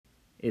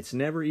It's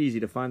never easy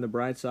to find the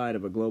bright side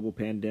of a global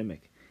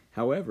pandemic.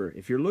 However,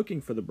 if you're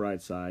looking for the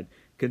bright side,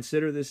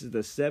 consider this is the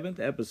 7th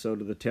episode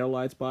of the Tail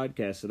Lights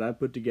podcast that I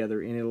put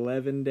together in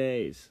 11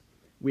 days.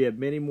 We have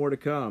many more to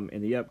come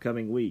in the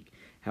upcoming week.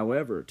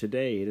 However,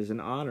 today it is an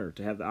honor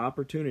to have the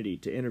opportunity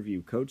to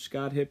interview Coach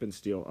Scott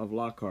Hippensteel of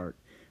Lockhart.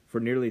 For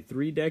nearly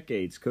 3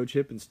 decades, Coach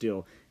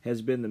Hippensteel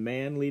has been the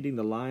man leading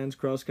the Lions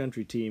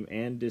cross-country team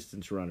and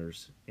distance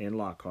runners in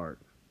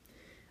Lockhart.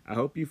 I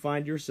hope you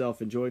find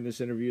yourself enjoying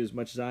this interview as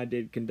much as I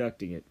did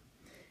conducting it.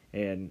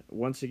 And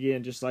once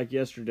again, just like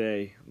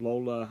yesterday,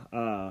 Lola,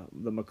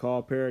 the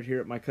macaw parrot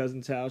here at my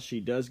cousin's house, she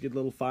does get a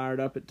little fired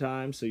up at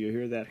times, so you'll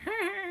hear that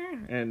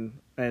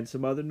and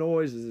some other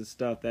noises and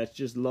stuff. That's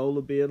just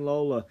Lola being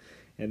Lola,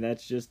 and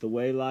that's just the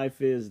way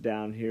life is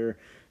down here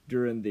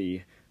during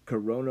the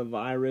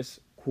coronavirus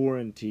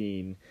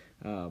quarantine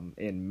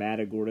in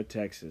Matagorda,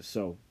 Texas.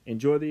 So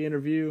enjoy the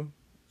interview.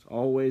 It's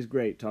always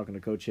great talking to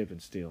Coach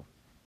Hippensteel.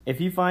 If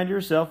you find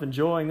yourself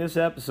enjoying this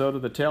episode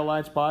of the Tail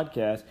Lights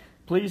podcast,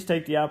 please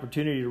take the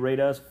opportunity to rate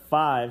us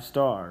 5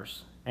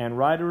 stars and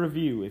write a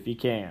review if you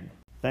can.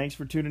 Thanks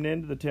for tuning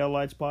in to the Tail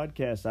Lights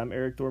podcast. I'm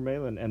Eric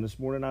Thormalin, and this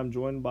morning I'm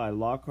joined by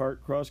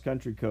Lockhart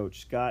cross-country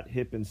coach Scott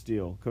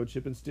Hippensteel. Coach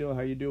Hippensteel,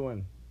 how you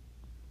doing?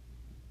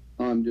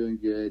 I'm doing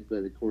good,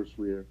 but of course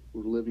we're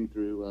living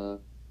through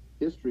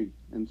history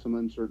and some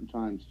uncertain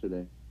times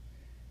today.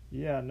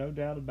 Yeah, no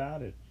doubt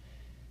about it.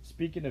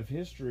 Speaking of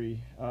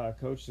history,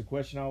 Coach, the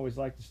question I always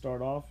like to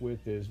start off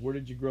with is, where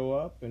did you grow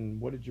up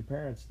and what did your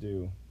parents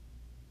do?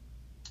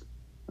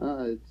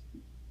 It's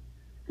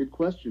a good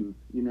question.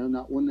 You know,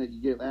 not one that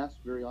you get asked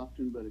very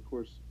often, but of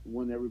course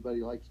one everybody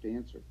likes to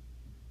answer.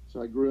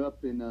 So I grew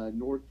up in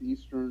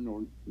northeastern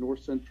or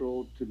north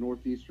central to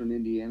northeastern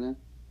Indiana.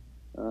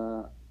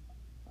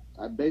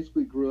 I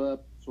basically grew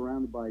up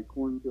surrounded by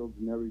cornfields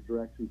in every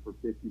direction for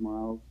 50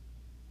 miles.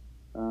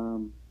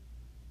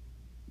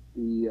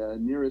 The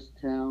nearest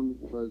town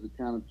was a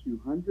town of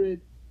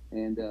 200,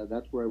 and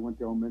that's where I went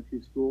to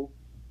elementary school.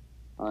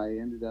 I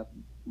ended up,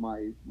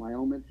 my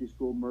elementary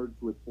school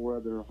merged with 4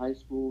 other high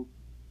schools,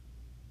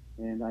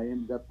 and I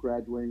ended up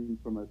graduating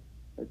from a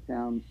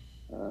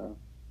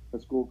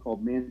school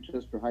called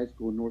Manchester High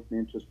School in North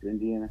Manchester,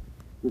 Indiana.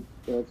 It's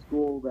a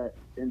school that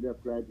ended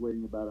up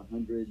graduating about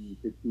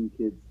 115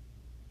 kids.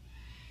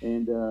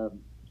 And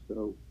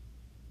so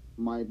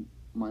my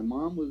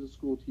mom was a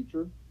school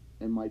teacher,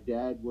 and my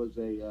dad was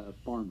a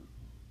farmer.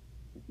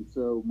 And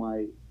so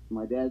my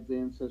dad's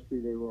ancestry,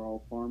 they were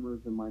all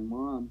farmers, and my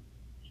mom,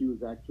 she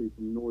was actually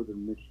from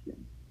northern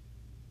Michigan.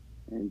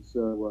 And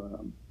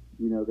so,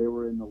 you know, they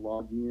were in the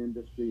logging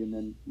industry, and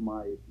then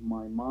my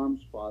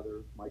mom's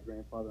father, my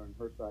grandfather on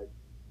her side,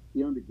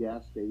 he owned a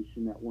gas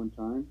station at one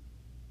time,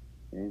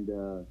 and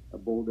a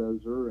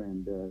bulldozer,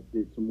 and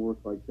did some work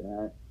like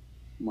that.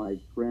 My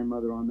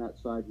grandmother on that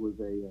side was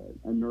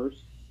a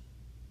nurse,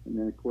 and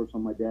then of course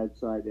on my dad's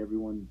side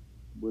everyone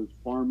was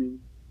farming,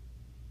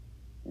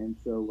 and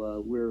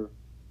so we're,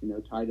 you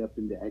know, tied up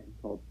into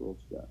agricultural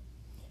stuff.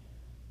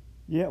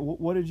 Yeah,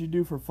 what did you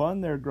do for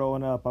fun there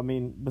growing up? I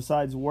mean,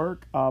 besides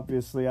work,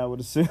 obviously, I would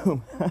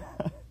assume.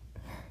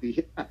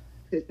 Yeah.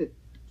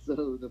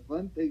 So the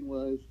fun thing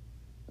was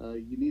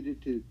you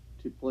needed to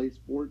play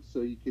sports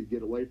so you could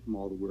get away from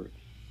all the work.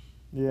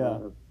 Yeah.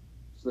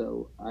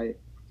 So I,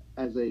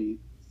 as a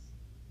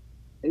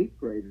 8th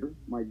grader,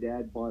 my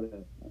dad bought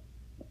a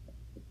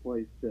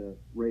place to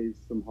raise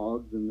some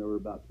hogs, and there were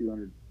about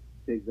 200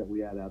 pigs that we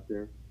had out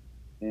there.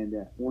 And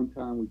at one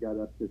time we got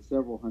up to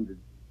several hundred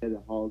head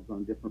of hogs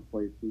on different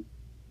places.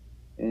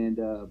 And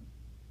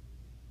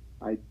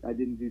I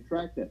didn't do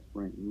track that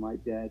spring. And my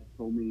dad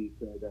told me, he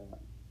said,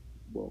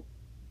 well,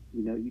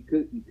 you know, you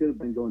could have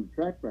been going to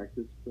track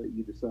practice, but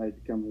you decided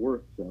to come to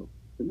work. So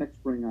the next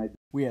spring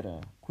we had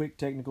a quick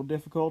technical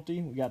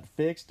difficulty. We got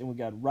fixed, and we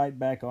got right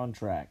back on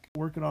track.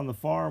 Working on the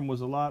farm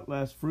was a lot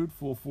less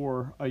fruitful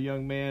for a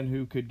young man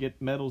who could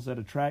get medals at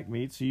a track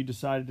meet, so you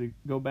decided to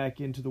go back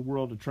into the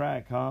world of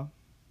track, huh?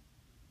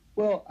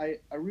 Well,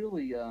 I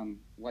really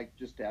like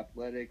just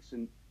athletics,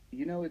 and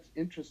you know, it's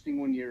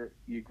interesting when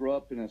you grow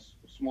up in a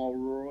small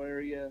rural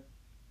area,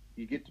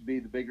 you get to be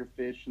the bigger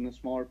fish in the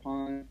smaller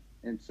pond,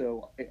 and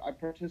so I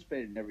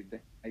participated in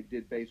everything. I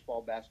did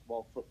baseball,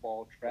 basketball,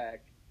 football,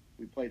 track.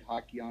 We played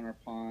hockey on our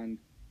pond.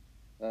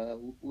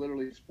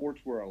 Literally,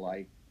 sports were our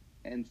life,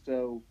 and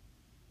so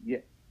yeah,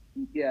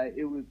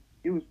 it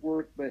was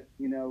work, but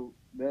you know,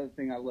 the other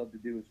thing I love to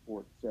do is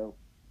sports, so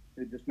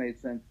it just made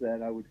sense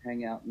that I would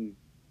hang out and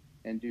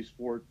do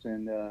sports,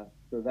 and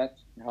so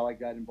that's how I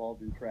got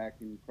involved in track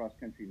and cross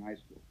country in high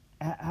school.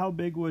 How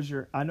big was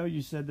your? I know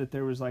you said that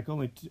there was like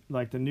only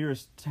like the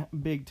nearest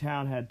big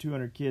town had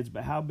 200 kids,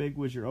 but how big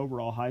was your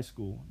overall high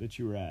school that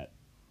you were at?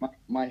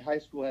 My high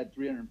school had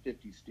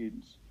 350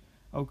 students.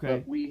 Okay.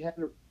 But we had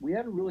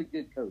a really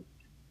good coach.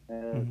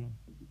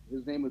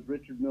 His name was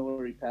Richard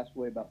Miller. He passed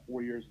away about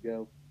 4 years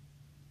ago,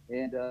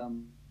 and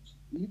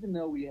even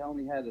though we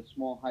only had a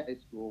small high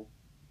school,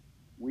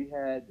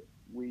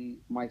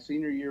 my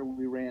senior year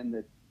we ran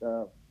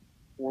the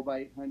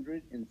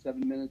 4x800 in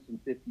 7 minutes and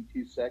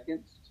 52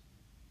 seconds.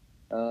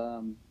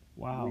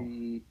 Wow.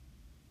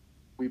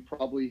 We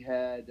probably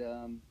had,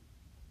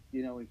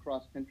 in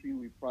cross country,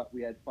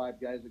 we had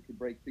 5 guys that could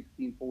break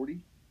 1640.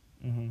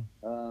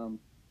 Mm-hmm.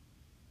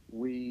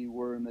 We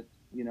were in the,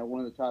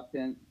 one of the top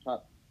ten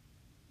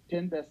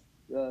best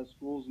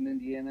schools in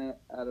Indiana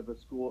out of a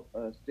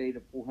state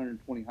of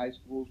 420 high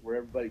schools where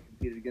everybody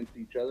competed against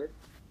each other.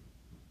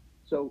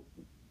 So,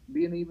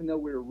 even though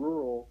we were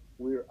rural,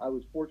 I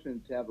was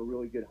fortunate to have a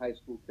really good high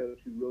school coach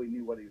who really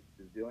knew what he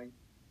was doing,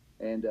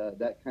 and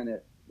that kind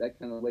of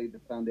laid the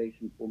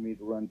foundation for me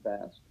to run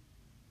fast.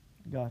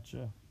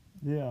 Gotcha.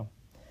 Yeah.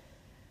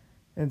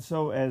 And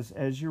so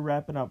as you're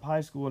wrapping up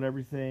high school and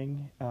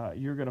everything,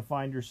 you're going to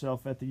find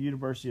yourself at the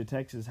University of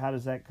Texas. How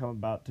does that come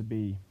about to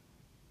be?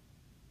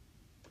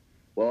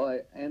 Well,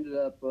 I ended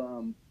up.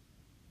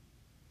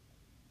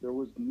 There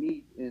was a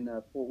meet in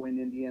Fort Wayne,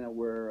 Indiana,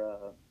 where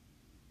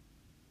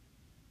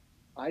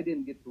I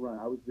didn't get to run.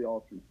 I was the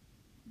alternate,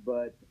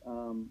 but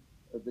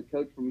the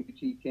coach from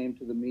UT came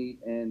to the meet,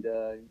 and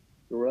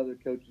there were other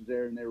coaches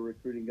there, and they were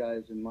recruiting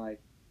guys. And my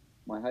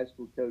high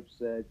school coach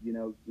said,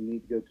 you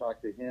need to go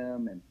talk to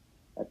him. And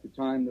at the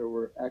time, there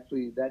were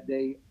actually that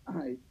day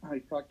I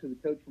talked to the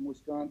coach from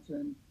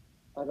Wisconsin.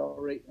 I'd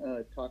already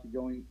talked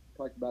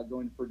about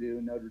going to Purdue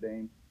and Notre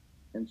Dame,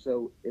 and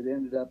so it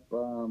ended up.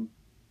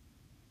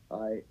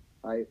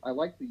 I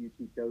liked the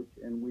UT coach,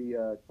 and we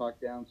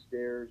talked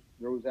downstairs.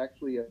 There was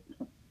actually it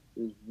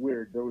was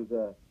weird. There was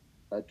a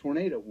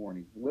tornado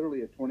warning,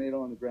 literally a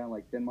tornado on the ground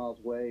like 10 miles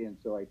away. And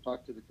so I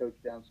talked to the coach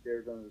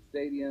downstairs under the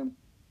stadium,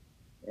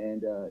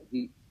 and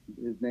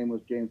his name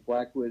was James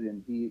Blackwood,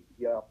 and he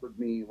offered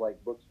me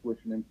like books,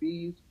 tuition, and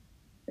fees.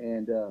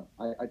 And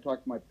I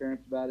talked to my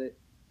parents about it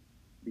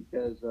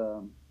because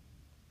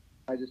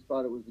I just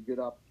thought it was a good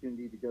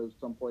opportunity to go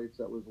someplace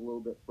that was a little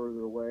bit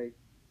further away.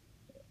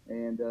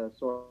 And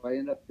so I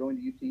ended up going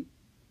to UT,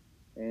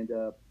 and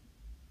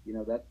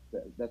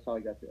that's how I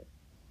got there.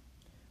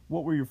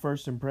 What were your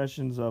first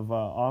impressions of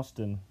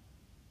Austin?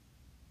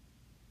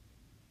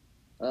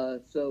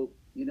 So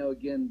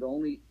again, the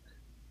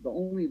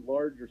only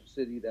larger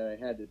city that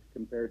I had to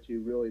compare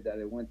to really that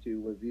I went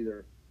to was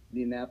either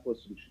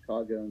Indianapolis and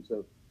Chicago, and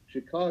so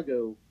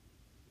Chicago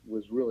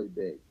was really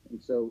big,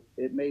 and so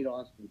it made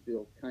Austin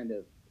feel kind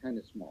of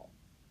small.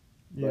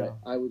 Yeah.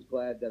 But I was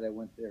glad that I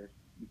went there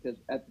because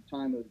at the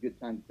time it was a good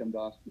time to come to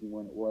Austin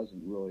when it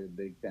wasn't really a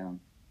big town.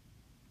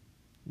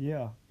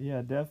 Yeah,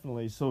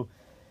 definitely. So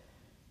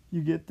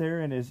you get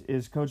there, and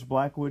is Coach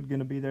Blackwood going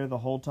to be there the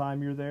whole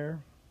time you're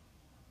there?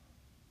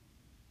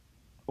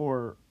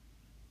 Or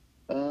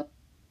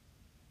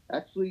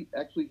actually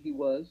he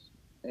was,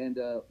 and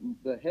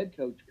the head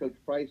coach, Coach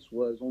Price,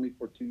 was only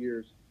for 2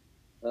 years.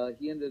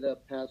 He ended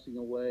up passing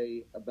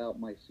away about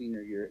my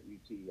senior year at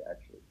UT,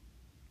 actually.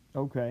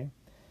 Okay.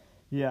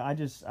 Yeah,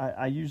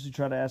 I usually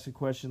try to ask a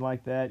question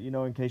like that,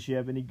 in case you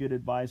have any good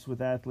advice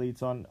with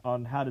athletes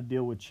on how to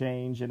deal with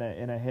change in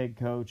a head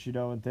coach,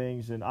 and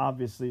things. And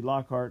obviously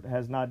Lockhart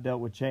has not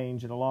dealt with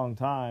change in a long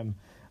time,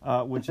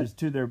 which is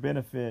to their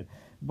benefit.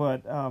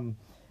 But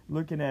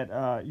looking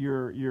at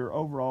your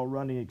overall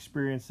running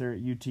experience there at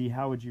UT,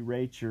 how would you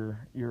rate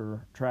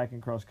your track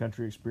and cross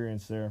country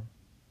experience there?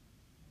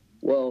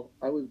 Well,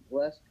 I was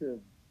blessed to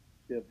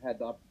have had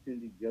the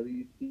opportunity to go to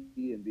UT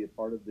and be a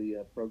part of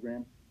the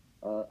program.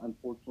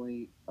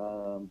 Unfortunately,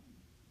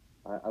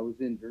 I was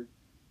injured,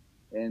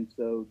 and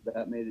so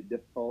that made it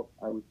difficult.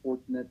 I was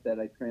fortunate that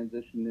I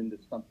transitioned into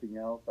something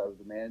else. I was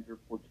a manager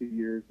for 2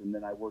 years, and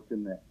then I worked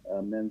in the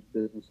men's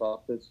business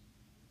office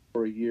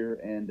for a year.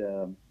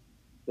 And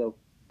so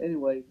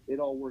anyway, it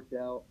all worked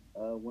out.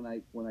 When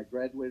I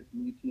graduated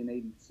from UT in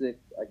 '86,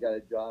 I got a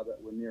job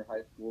at Lanier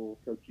High School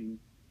coaching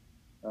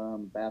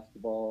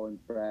basketball and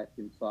track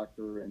and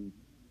soccer,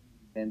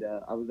 and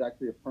I was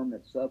actually a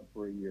permanent sub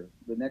for a year.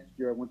 The next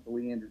year, I went to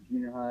Leander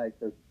Junior High,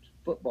 coached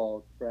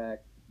football, track,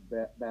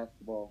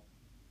 basketball.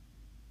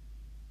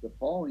 The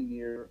following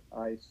year,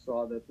 I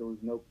saw that there was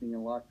an opening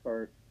in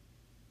Lockhart.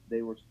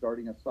 They were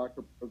starting a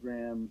soccer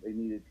program. They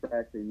needed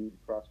track. They needed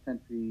cross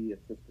country,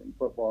 assistant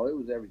football. It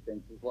was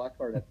everything. Because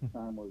Lockhart at the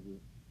time was,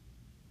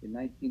 in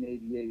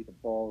 1988, the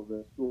fall,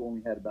 the school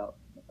only had about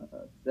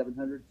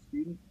 700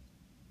 students.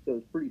 So it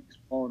was pretty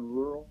small and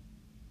rural.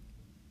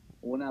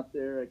 I went out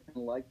there, I kind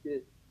of liked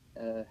it,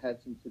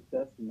 had some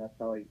success, and that's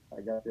how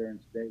I got there and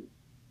stayed.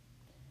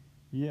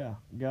 Yeah,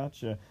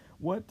 gotcha.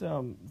 What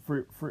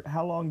for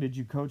how long did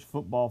you coach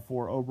football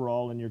for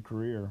overall in your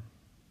career?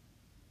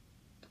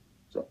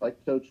 So I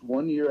coached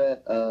 1 year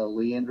at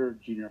Leander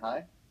Junior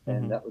High,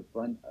 and that was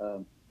fun.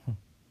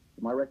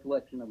 My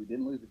recollection that we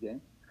didn't lose a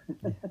game.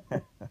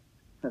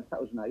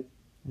 That was nice.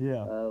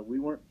 Yeah. We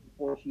weren't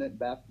fortunate in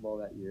basketball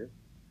that year.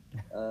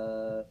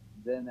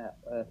 Then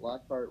at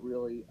Lockhart,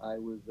 really, I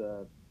was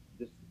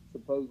just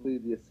supposedly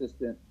the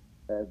assistant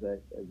as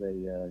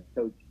a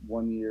coach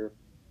 1 year,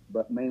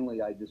 but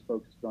mainly I just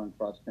focused on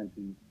cross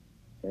country,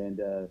 and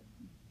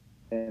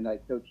I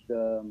coached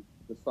the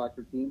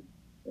soccer team,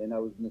 and I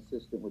was an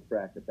assistant with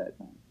track at that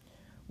time.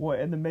 Well,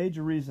 and the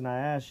major reason I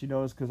asked,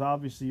 is because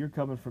obviously you're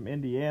coming from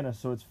Indiana,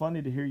 so it's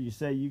funny to hear you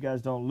say you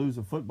guys don't lose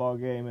a football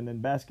game and then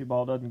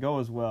basketball doesn't go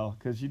as well.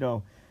 Because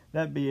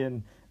that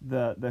being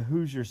the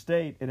Hoosier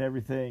State and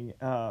everything,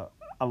 a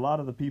lot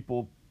of the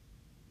people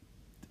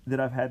that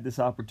I've had this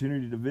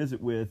opportunity to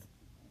visit with,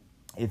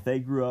 if they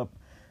grew up,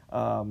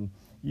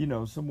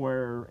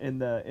 somewhere in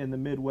the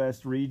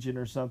Midwest region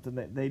or something,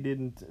 that they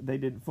didn't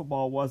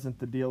football wasn't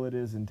the deal it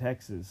is in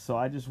Texas. So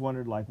I just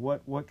wondered, like,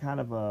 what kind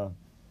of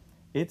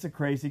it's a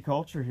crazy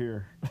culture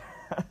here.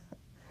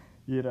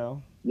 Yeah,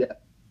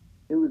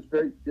 it was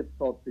very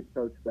difficult to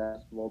coach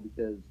basketball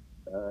because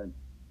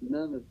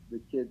none of the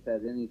kids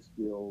had any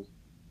skills.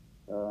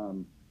 It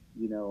was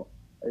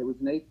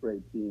an 8th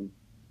grade team,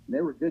 and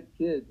they were good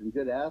kids and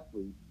good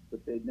athletes,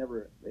 but they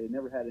never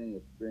had any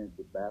experience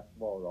with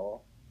basketball at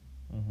all.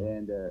 Mm-hmm.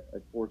 And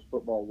of course,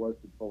 football was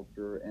the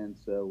culture, and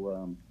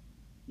so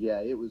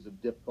it was a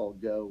difficult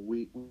go.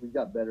 We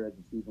got better as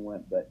the season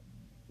went, but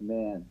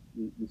man,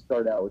 you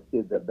start out with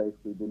kids that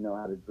basically didn't know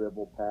how to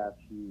dribble, pass,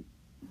 shoot.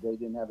 They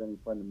didn't have any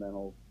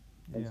fundamentals.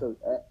 And so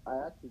I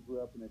actually grew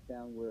up in a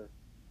town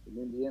in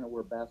Indiana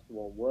where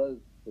basketball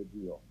was the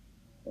deal.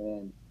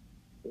 And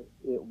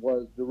it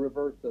was the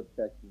reverse of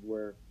Texas,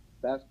 where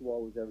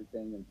basketball was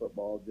everything and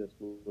football just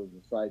was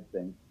a side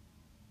thing.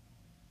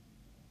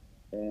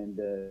 And,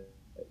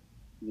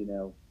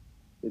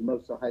 in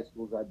most of the high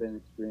schools I've been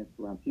experienced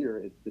around here,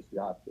 it's just the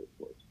opposite, of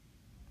course.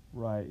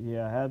 Right.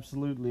 Yeah.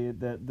 Absolutely.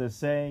 The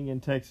saying in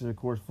Texas, of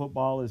course,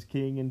 football is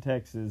king in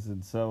Texas,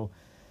 and so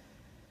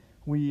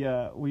we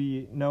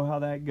know how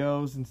that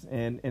goes,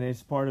 and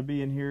it's part of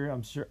being here.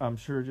 I'm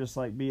sure just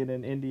like being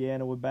in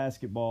Indiana with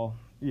basketball,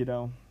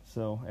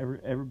 So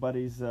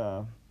everybody's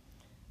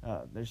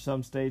there's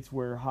some states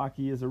where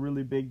hockey is a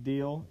really big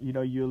deal.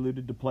 You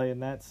alluded to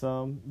playing that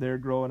some. They're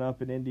growing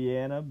up in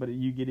Indiana, but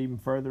you get even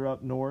further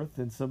up north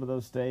in some of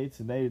those states,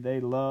 and they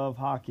love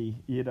hockey.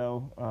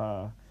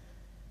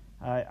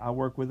 I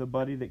work with a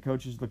buddy that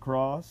coaches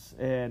lacrosse,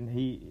 and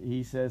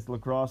he says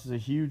lacrosse is a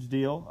huge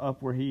deal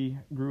up where he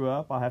grew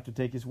up. I'll have to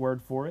take his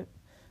word for it.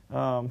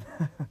 But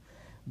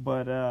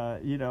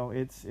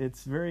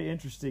it's very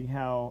interesting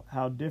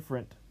how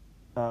different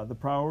the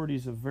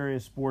priorities of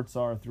various sports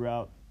are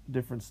throughout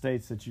different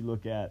states that you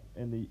look at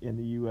in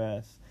the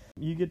U.S.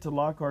 You get to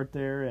Lockhart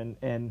there,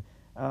 and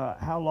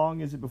how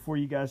long is it before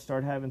you guys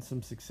start having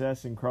some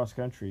success in cross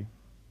country?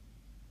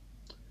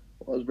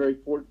 Well, I was very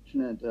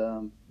fortunate.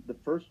 The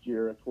first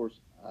year, of course,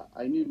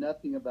 I knew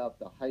nothing about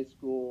the high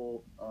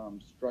school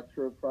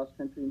structure of cross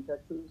country in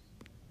Texas.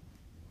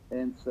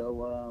 And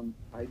so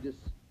I just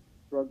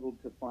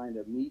struggled to find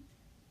a meet.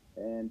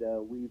 And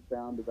we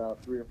found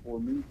about 3 or 4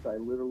 meets. I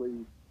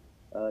literally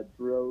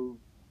drove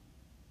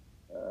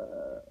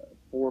 4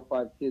 or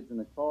 5 kids in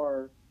the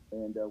car,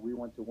 and we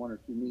went to 1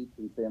 or 2 meets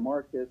in San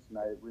Marcos. And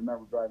I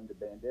remember driving to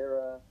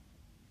Bandera.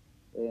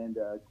 And,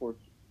 of course,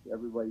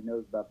 everybody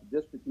knows about the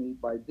district meet.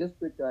 By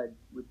district, I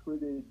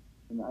recruited,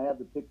 and I have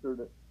the picture.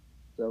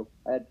 So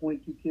I had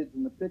 22 kids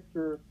in the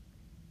picture.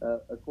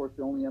 Of course,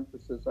 the only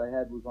emphasis I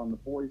had was on the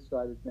boys'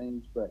 side of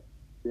things, but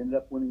we ended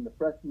up winning the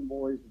freshman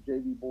boys, the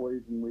JV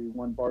boys, and we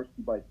won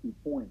varsity by 2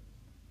 points.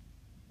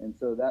 And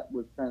so that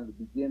was kind of the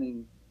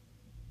beginning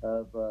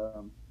of,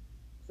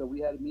 so we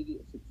had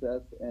immediate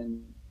success,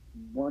 and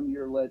 1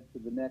 year led to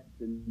the next,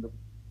 and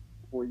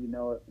before you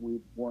know it,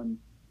 we've won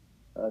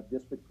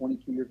district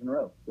 22 years in a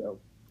row.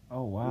 So,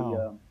 oh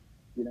wow,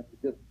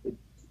 it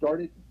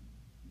started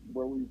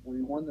where we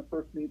won the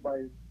first meet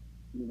by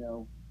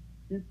 2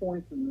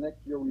 points, and the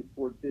next year we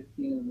scored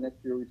 15, and the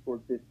next year we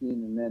scored 15,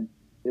 and then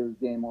it was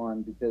game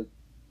on because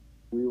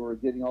we were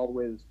getting all the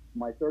way to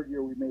my 3rd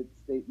year. We made the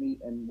state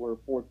meet and we're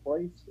 4th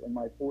place, and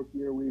my 4th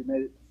year we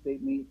made it to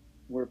state meet.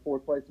 We're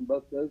 4th place, and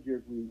both those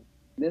years we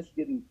missed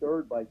getting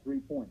 3rd by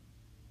 3 points.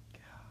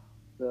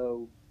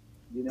 So,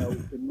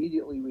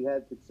 immediately we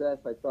had success.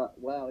 I thought,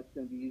 wow, it's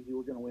going to be easy.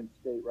 We're going to win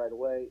state right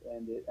away.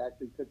 And it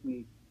actually took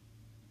me,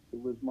 it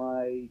was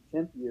my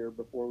 10th year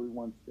before we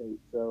won state.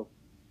 So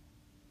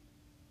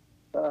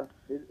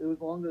it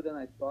was longer than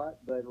I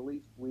thought, but at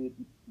least we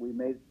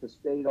made it to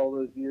state all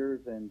those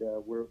years, and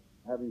we're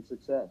having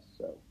success.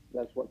 So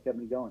that's what kept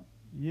me going.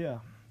 Yeah,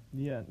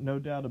 no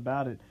doubt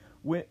about it.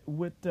 What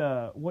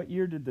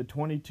year did the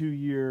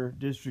 22-year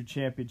district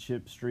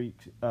championship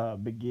streak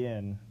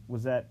begin?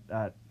 Was that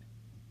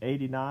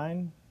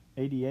 89,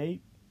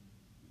 88?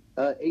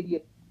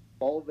 88.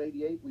 Fall of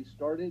 88 we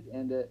started,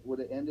 and it would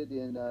have ended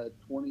in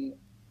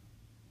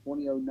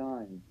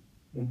 2009.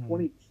 In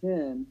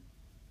 2010,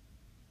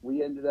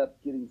 we ended up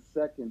getting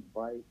second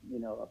by,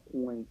 a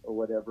point or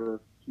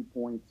whatever, 2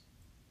 points.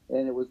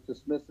 And it was to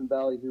Smithson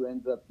Valley, who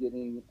ended up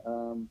getting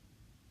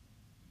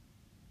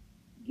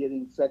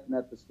second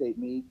at the state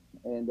meet.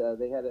 And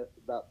they had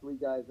about 3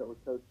 guys that were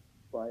coached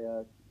by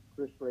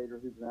Chris Schrader,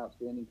 who's an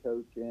outstanding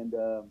coach. And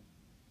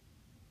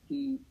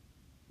these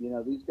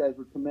guys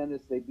were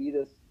tremendous. They beat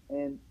us.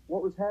 And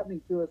what was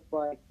happening to us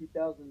by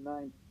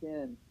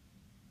 2009-10,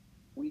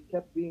 we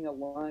kept being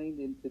aligned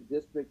into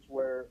districts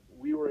where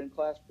we were in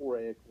Class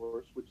 4A, of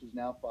course, which is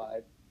now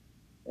 5.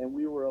 and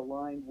we were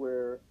aligned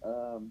where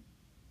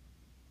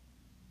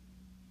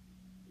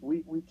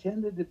we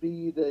tended to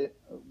be the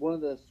one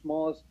of the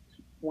smallest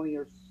 20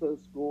 or so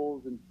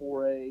schools in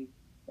 4A,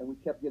 and we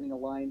kept getting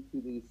aligned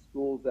to these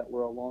schools that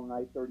were along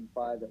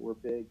I-35 that were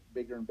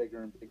bigger and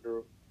bigger and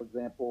bigger. For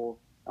example,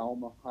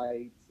 Alma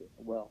Heights.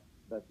 Well,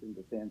 that's in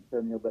the San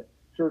Antonio, but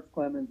Church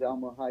Clemens,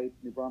 Alma Heights,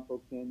 New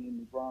Braunfels Canyon,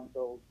 New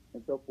Braunfels,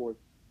 and so forth.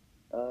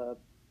 Uh,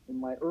 in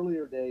my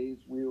earlier days,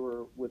 we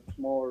were with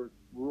smaller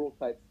rural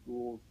type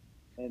schools,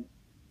 and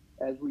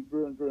as we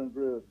grew and grew and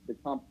grew, the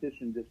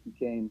competition just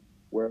became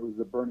where it was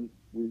the Bernie.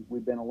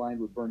 We've been aligned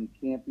with Bernie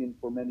Campion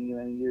for many,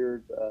 many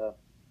years,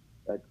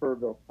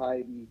 Kerrville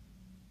Tybee.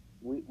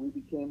 We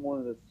became one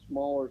of the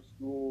smaller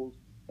schools,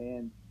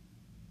 and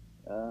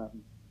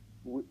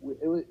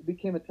it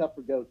became a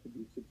tougher go to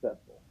be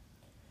successful.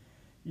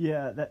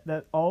 Yeah,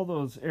 that all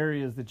those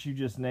areas that you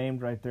just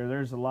named right there.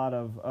 There's a lot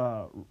of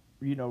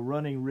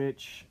running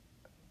rich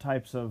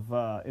types of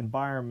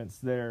environments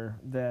there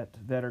that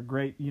are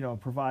great.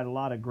 Provide a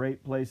lot of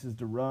great places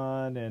to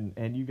run,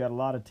 and you got a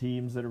lot of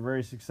teams that are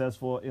very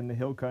successful in the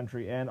Hill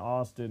Country and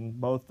Austin,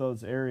 both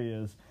those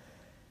areas.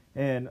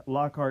 And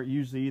Lockhart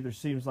usually either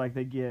seems like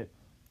they get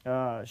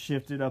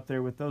shifted up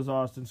there with those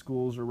Austin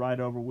schools or right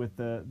over with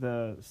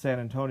the San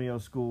Antonio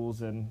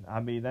schools. And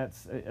I mean,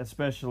 that's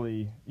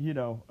especially,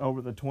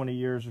 over the 20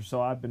 years or so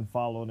I've been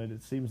following it,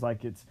 it seems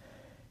like it's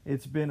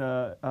been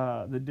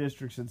the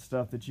districts and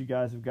stuff that you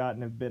guys have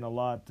gotten have been a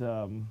lot,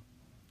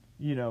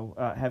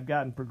 have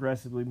gotten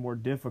progressively more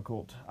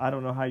difficult. I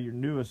don't know how your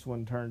newest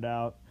one turned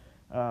out,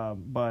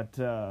 but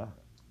just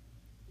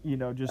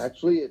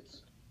actually,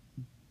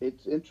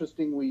 it's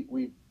interesting.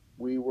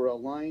 We were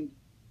aligned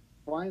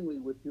finally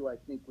with who I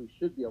think we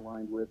should be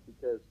aligned with,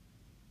 because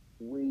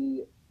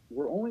we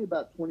were only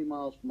about 20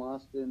 miles from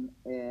Austin,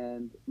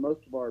 and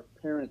most of our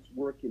parents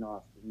work in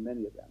Austin,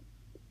 many of them.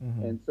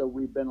 Mm-hmm. And so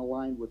we've been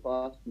aligned with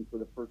Austin for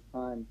the first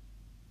time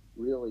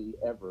really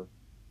ever,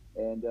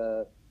 and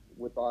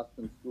with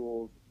Austin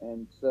schools.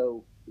 And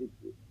so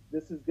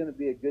this is going to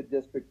be a good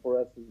district for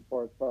us as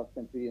far as cross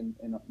country and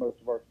most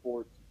of our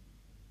sports.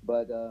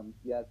 But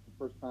yeah, it's the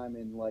first time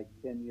in like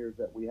 10 years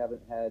that we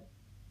haven't had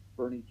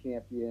Bernie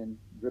Campion,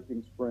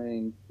 Dripping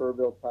Springs,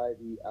 Kerrville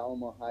Tybee,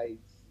 Alma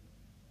Heights.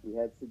 We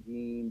had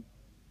Seguin,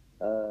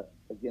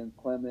 again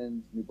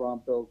Clemens, New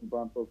Braunfels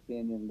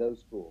Canyon, those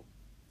schools.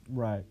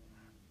 Right.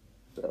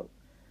 So,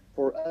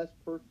 for us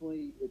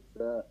personally,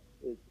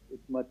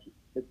 it's much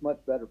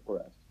better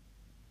for us.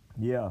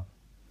 Yeah.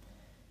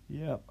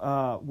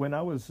 When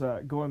I was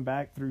going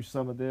back through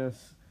some of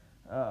this,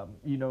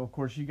 of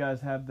course, you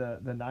guys have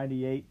the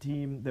 98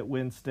 team that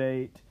wins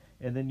state,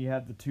 and then you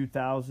have the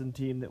 2000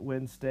 team that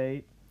wins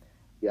state.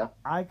 Yeah.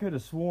 I could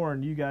have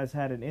sworn you guys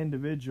had an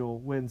individual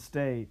win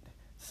state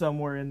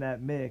somewhere in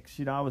that mix.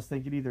 I was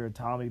thinking either a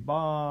Tommy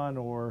Bond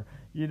or,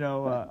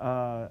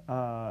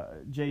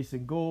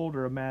 Jason Gould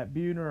or a Matt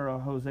Buhner or a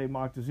Jose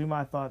Moctezuma.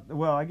 I thought,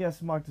 well, I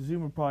guess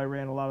Moctezuma probably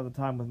ran a lot of the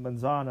time with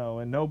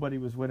Manzano, and nobody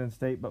was winning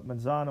state but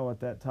Manzano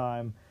at that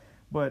time.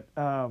 But,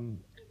 I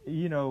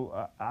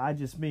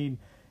just mean,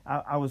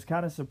 I was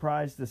kind of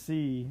surprised to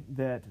see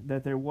that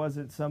there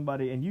wasn't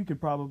somebody, and you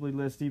could probably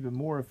list even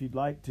more if you'd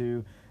like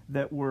to,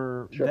 that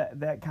were sure.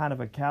 that kind of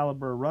a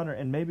caliber runner,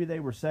 and maybe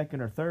they were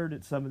second or third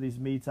at some of these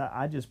meets.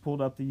 I just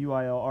pulled up the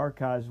UIL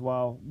archives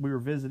while we were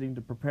visiting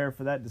to prepare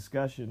for that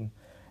discussion,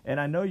 and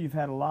I know you've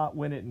had a lot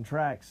win it in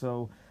track,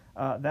 so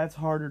that's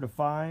harder to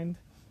find.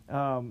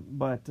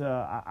 But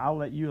I'll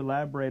let you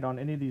elaborate on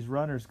any of these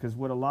runners, because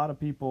what a lot of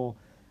people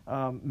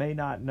may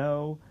not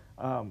know,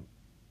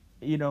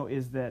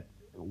 is that,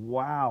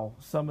 wow,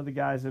 some of the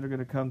guys that are going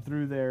to come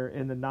through there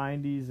in the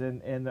 90s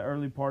and the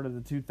early part of the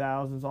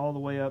 2000s, all the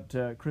way up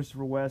to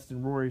Christopher West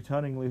and Rory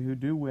Tunningley, who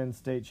do win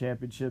state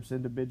championships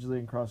individually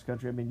in cross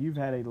country. I mean, you've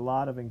had a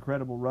lot of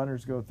incredible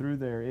runners go through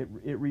there.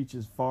 It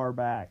reaches far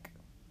back.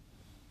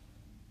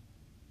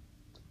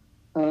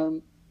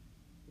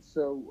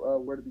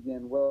 So where to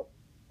begin? Well,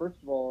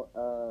 first of all,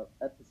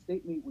 at the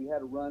state meet, we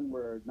had a run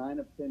where 9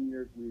 of 10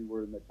 years we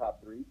were in the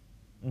top 3.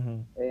 Mm-hmm.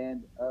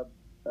 And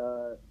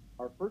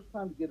our first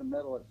time to get a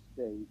medal at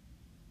state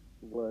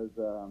was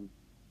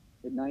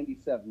in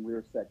 '97. We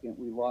were second.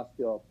 We lost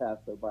to El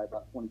Paso by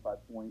about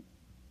 25 points.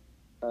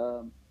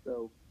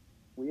 So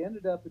we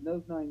ended up in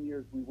those 9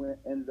 years. We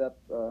ended up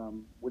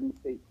winning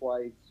state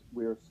twice.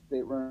 We were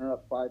state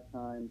runner-up 5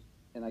 times,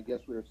 and I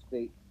guess we were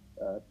state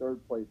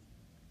third place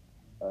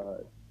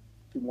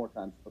 2 more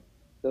times. So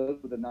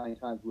those were the 9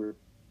 times we were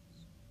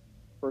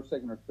first,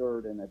 second, or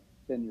third in a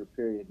 10-year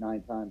period.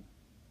 9 times.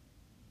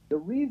 The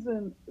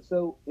reason,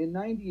 so in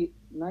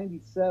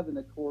 97,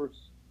 of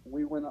course,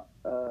 we went,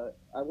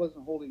 I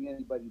wasn't holding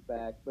anybody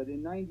back, but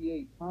in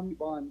 98, Tommy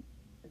Bond,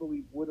 I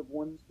believe, would have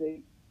won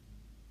state.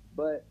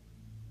 But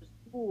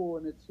school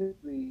and its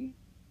history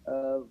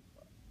of,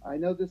 I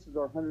know this is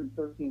our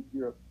 113th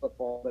year of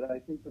football, but I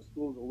think the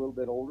school's a little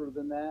bit older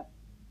than that.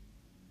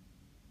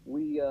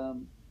 We,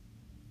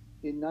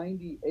 in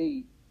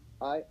 98,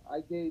 I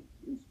gave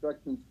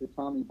instructions to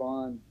Tommy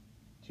Bond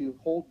to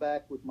hold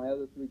back with my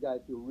other 3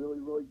 guys who were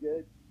really, really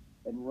good,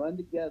 and run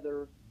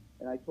together.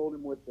 And I told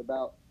him with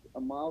about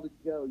a mile to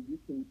go, you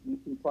can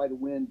try to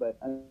win, but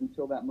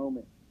until that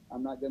moment,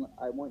 I'm not gonna.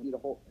 I want you to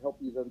help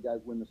these other guys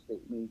win the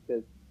state meet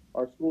because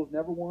our school's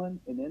never won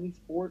in any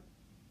sport,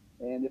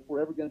 and if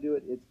we're ever going to do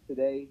it, it's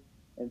today.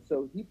 And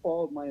so he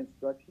followed my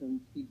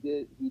instructions. He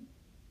did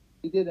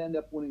end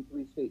up winning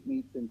 3 state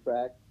meets in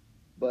track,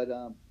 but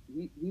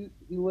he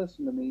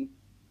listened to me,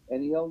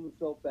 and he held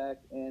himself back.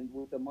 And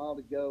with a mile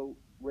to go,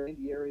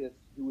 Randy Arias,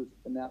 who was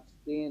an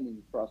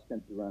outstanding cross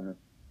country runner,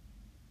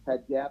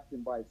 had gapped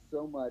him by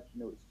so much,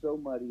 and it was so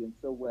muddy and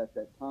so wet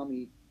that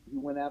Tommy, he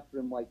went after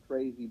him like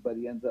crazy, but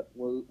he ends up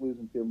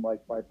losing to him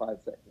like by 5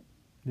 seconds.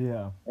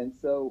 Yeah. And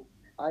so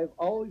I've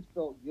always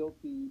felt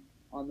guilty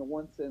on the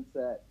one sense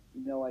that,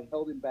 I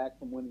held him back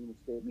from winning the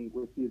state meet,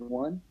 which he had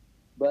won.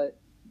 But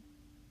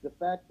the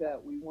fact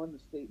that we won the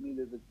state meet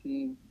as a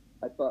team,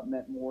 I thought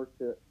meant more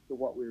to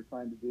what we were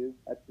trying to do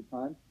at the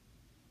time.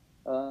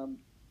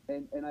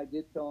 And I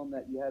did tell him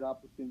that you had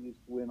opportunities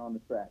to win on the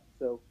track.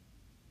 So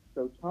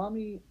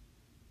Tommy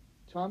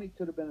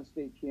could have been a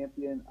state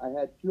champion. I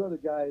had 2 other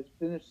guys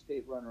finish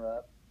state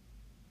runner-up.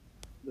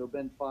 There have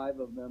been 5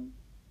 of them.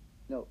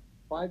 No,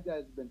 5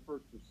 guys have been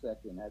first or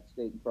second at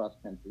state and cross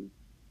country.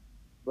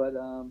 But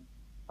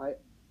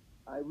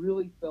I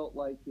really felt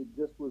like it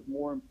just was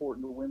more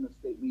important to win the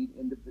state meet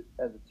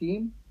as a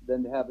team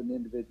than to have an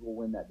individual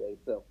win that day.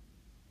 So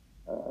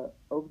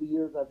over the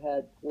years, I've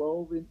had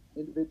 12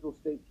 individual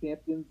state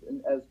champions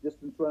as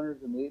distance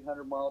runners in the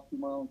 800 mile, 2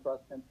 mile, and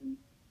cross country.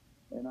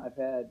 And I've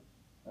had,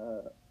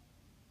 I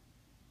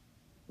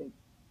think,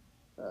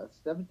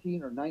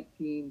 17 or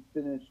 19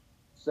 finished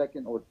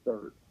second or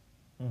third.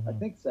 Mm-hmm. I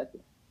think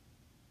second,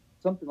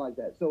 something like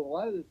that. So a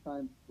lot of those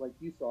times, like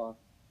you saw,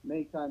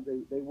 many times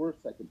they were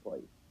second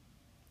place,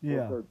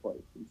 or third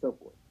place, and so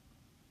forth.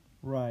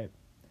 Right.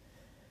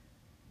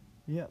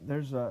 Yeah,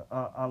 there's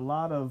a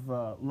lot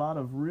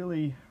of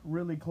really,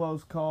 really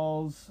close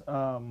calls.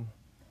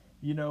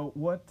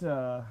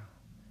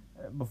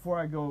 Before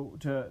I go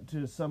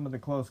to some of the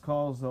close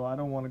calls, though, I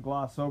don't want to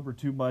gloss over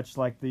too much.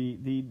 Like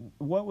the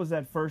what was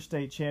that first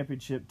state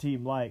championship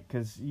team like?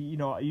 Because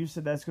you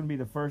said that's going to be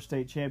the first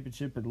state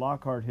championship in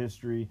Lockhart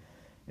history,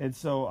 and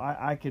so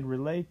I can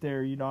relate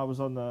there. I was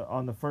on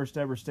the first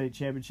ever state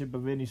championship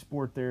of any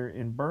sport there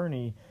in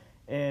Boerne,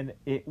 and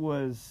it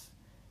was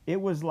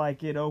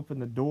like it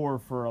opened the door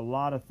for a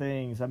lot of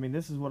things. I mean,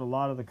 this is what a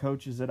lot of the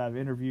coaches that I've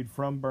interviewed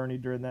from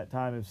Boerne during that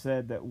time have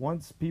said, that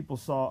once people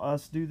saw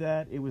us do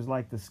that, it was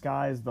like the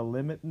sky is the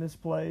limit in this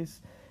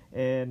place,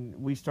 and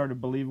we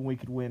started believing we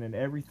could win in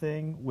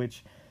everything,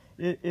 which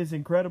it is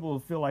incredible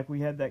to feel like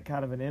we had that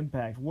kind of an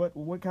impact.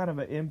 What kind of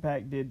an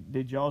impact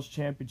did y'all's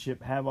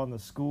championship have on the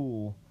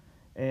school,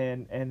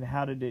 and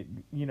how did it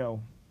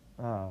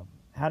how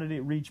did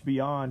it reach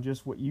beyond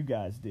just what you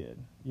guys did?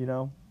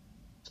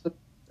 So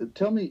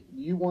tell me,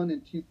 you won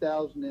in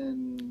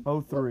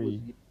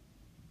 2003.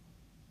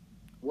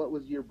 What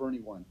was year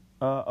Boerne won?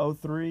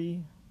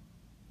 03.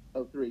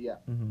 03, yeah.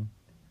 Mm-hmm.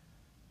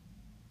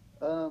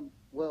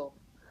 Well,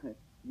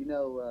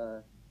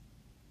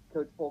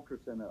 Coach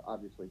Fulkerson,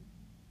 obviously,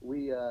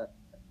 we,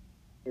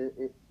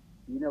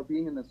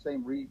 being in the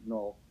same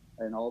regional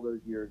and all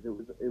those years, it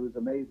was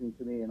amazing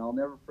to me, and I'll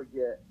never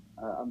forget.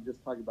 I'm just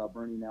talking about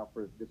Boerne now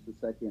for just a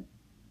second.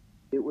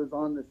 It was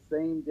on the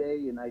same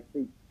day in, I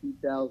think,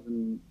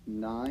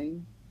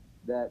 2009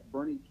 that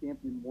Boerne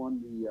Champion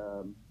won the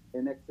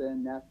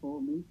NXN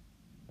National Meet.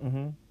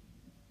 Mm-hmm.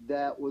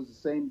 That was the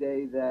same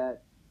day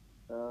that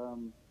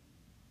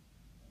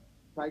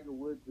Tiger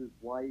Woods'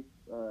 wife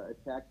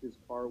attacked his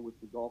car with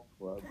the golf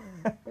club,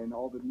 and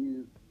all the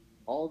news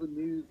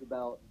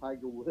about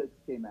Tiger Woods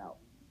came out.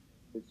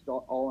 It's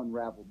all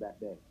unraveled that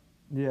day.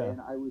 Yeah. And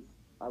I was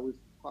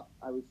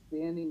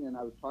standing, and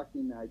I was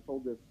talking, and I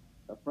told a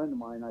friend of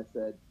mine, I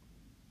said,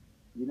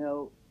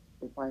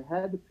 if I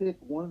had to pick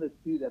one of the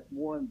 2 that's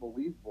more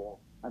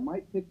unbelievable, I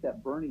might pick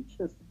that Boerne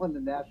just won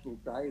the national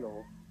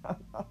title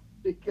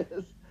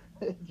because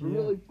it's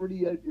really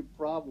pretty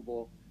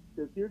improbable.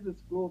 Because here's a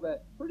school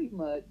that pretty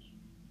much,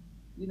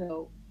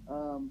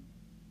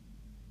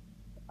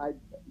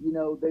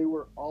 they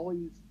were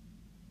always,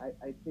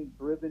 I think,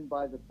 driven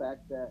by the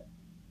fact that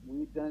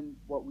we'd done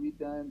what we'd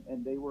done,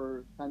 and they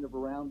were kind of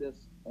around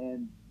us,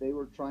 and they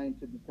were trying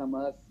to become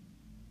us.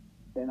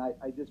 And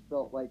I just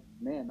felt like,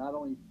 man, not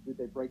only did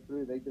they break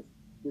through, they just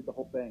did the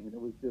whole thing, and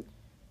it was just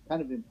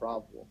kind of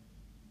improbable.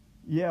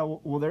 Yeah,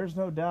 well, there's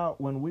no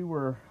doubt when we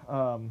were,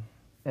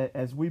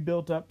 as we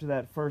built up to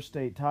that first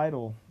state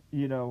title,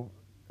 the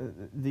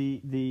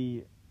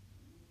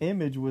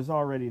image was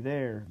already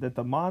there, that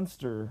the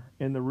monster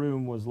in the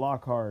room was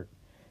Lockhart.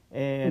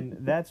 And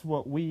that's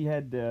what we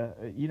had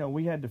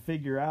to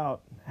figure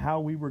out how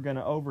we were going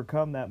to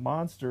overcome that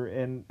monster.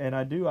 And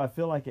I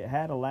feel like it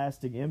had a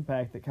lasting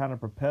impact that kind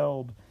of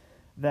propelled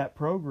that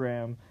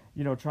program,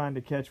 trying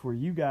to catch where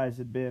you guys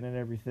had been and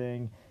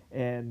everything.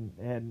 And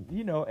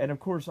of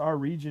course our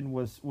region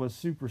was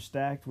super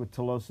stacked with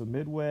Tolosa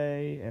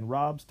Midway and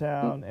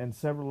Robstown and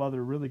several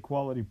other really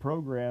quality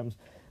programs.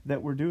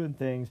 that were doing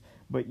things,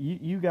 but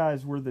you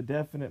guys were the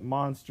definite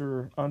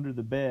monster under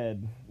the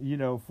bed,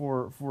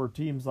 for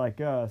teams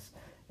like us.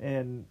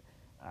 And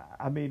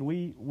I mean,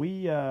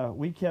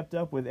 we kept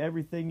up with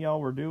everything y'all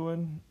were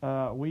doing.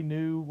 We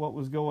knew what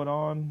was going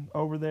on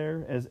over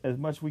there as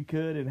much we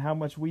could, and how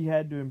much we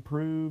had to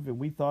improve, and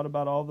we thought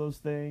about all those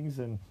things.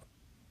 And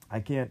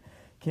I can't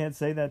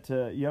say that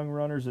to young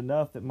runners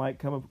enough that might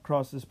come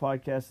across this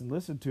podcast and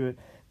listen to it,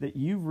 that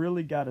you've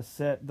really got to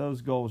set those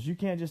goals. You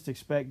can't just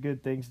expect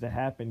good things to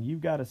happen.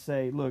 You've got to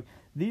say, look,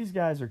 these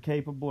guys are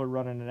capable of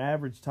running an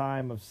average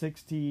time of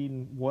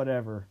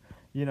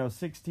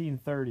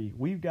 16:30.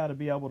 We've got to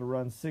be able to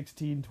run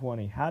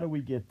 16:20. How do we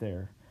get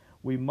there?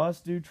 We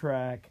must do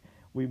track.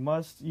 We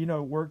must,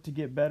 work to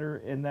get better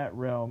in that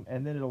realm,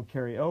 and then it'll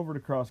carry over to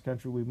cross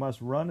country. We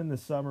must run in the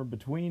summer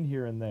between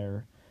here and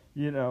there,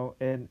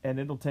 and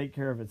it'll take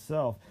care of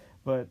itself.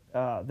 But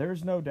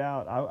there's no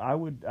doubt. I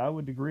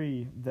would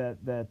agree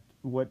that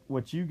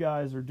what you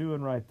guys are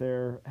doing right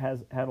there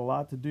has had a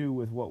lot to do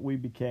with what we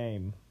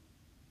became.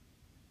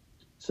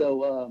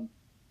 So,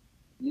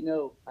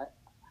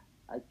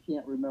 I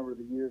can't remember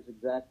the years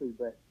exactly,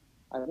 but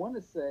I want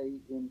to say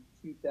in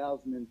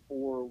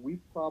 2004 we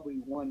probably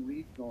won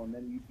regional, and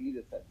then you beat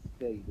us at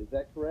state. Is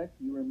that correct?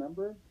 You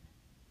remember?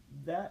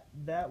 That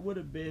would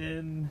have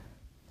been.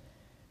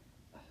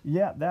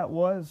 Yeah, that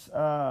was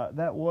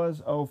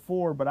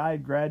 04, but I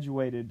had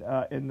graduated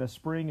in the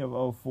spring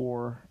of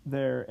 04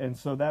 there, and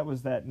so that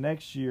was that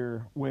next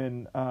year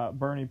when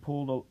Bernie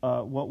pulled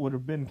what would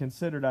have been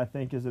considered, I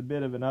think, as a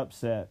bit of an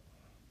upset.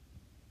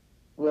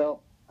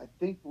 Well, I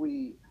think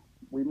we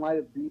might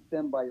have beat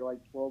them by like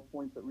 12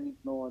 points at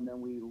regional, and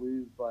then we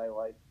lose by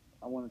like,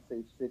 I want to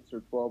say 6 or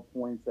 12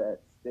 points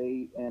at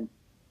state. And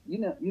you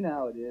know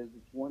how it is.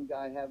 It's one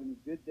guy having a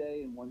good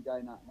day and one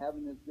guy not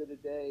having as good a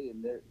day,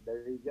 and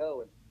there you go.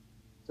 And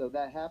so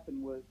that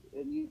happened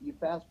and you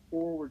fast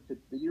forward to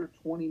the year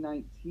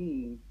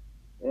 2019,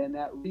 and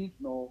that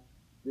regional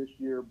this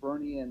year,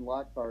 Bernie and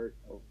Lockhart,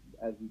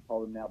 as we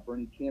call them now,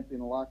 Bernie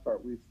Champion and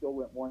Lockhart, we still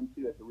went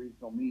 1-2 at the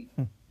regional meet.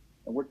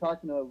 And we're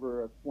talking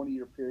over a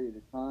 20-year period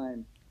of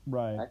time.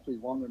 Right. Actually,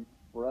 longer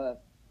for us.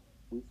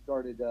 We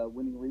started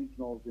winning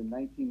regionals in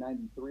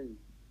 1993.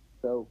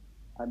 So,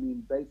 I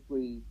mean,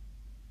 basically,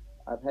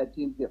 I've had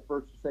teams get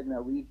first or second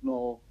at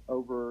regional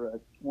over a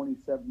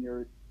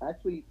 27-year.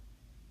 Actually,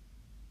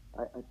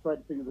 I tried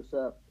to figure this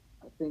up.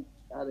 I think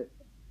out of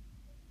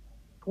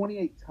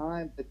 28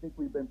 times, I think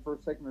we've been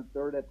first, second, or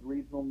third at the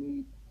regional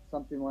meet,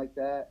 something like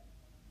that.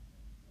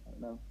 I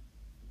don't know.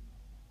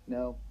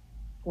 No.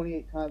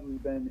 28 times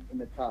we've been in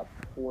the top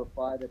 4 or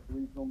 5 at the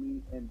regional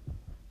meet, and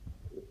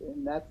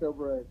that's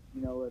over a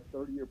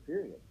 30-year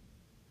period.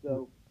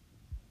 So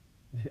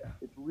yeah,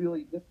 it's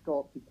really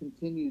difficult to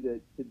continue to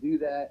do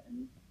that.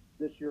 And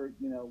this year,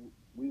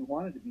 we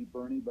wanted to beat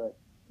Bernie, but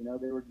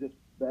they were just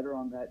better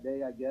on that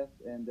day, I guess,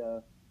 and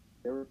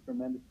they were a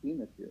tremendous team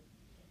this year.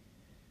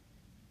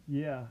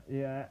 Yeah,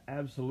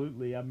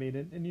 absolutely. I mean,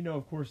 and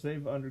of course,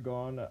 they've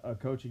undergone a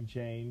coaching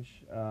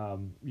change.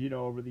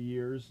 Over the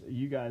years,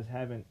 you guys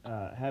haven't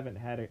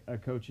had a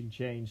coaching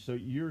change. So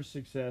your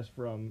success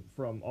from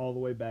all the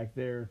way back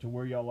there to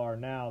where y'all are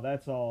now,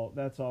 that's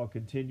all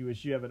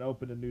continuous. You haven't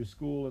opened a new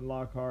school in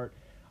Lockhart.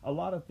 A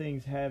lot of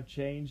things have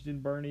changed in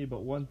Bernie,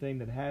 but one thing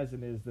that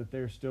hasn't is that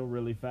they're still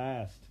really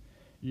fast.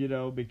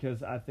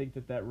 Because I think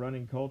that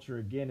running culture,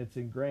 again, it's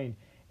ingrained.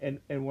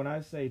 And when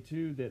I say,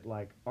 too, that,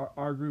 like,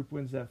 our group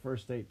wins that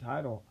first state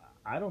title,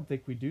 I don't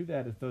think we do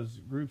that if those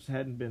groups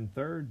hadn't been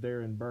third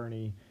there in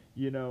Bernie,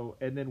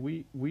 and then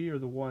we are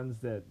the ones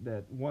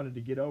that wanted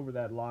to get over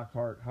that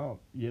Lockhart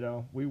hump,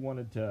 We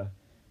wanted to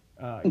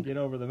get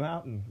over the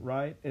mountain,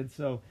 right? And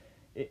so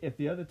if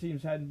the other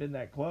teams hadn't been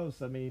that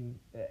close, I mean,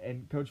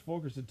 and Coach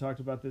Fulkerson talked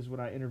about this when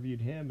I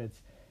interviewed him,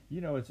 it's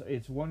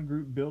one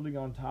group building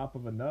on top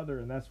of another,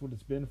 and that's what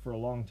it's been for a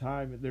long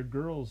time. Their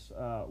girls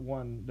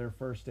won their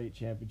first state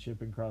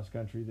championship in cross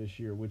country this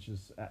year, which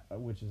is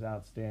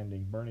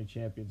outstanding. Bernie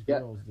Champions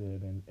girls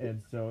did,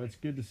 and so it's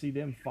good to see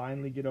them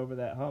finally get over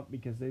that hump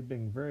because they've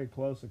been very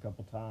close a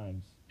couple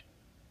times.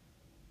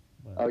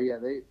 But, oh yeah,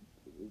 they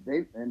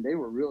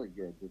were really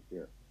good this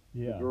year.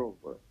 Yeah, the girls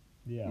were.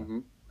 Yeah. Mm-hmm.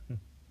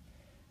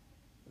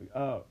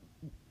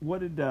 What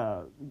did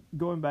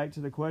going back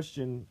to the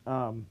question?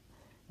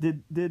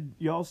 Did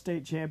y'all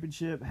state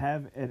championship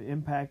have an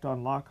impact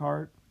on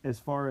Lockhart as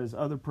far as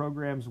other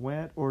programs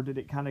went, or did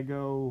it kind of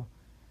go?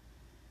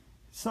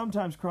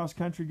 Sometimes cross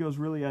country goes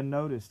really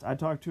unnoticed. I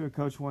talked to a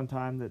coach one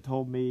time that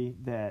told me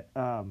that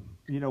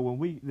when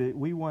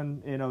we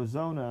won in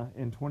Ozona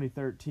in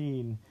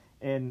 2013,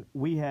 and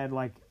we had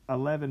like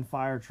 11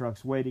 fire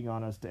trucks waiting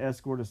on us to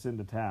escort us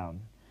into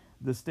town.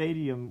 The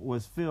stadium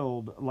was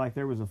filled like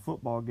there was a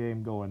football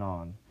game going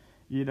on.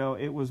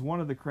 It was one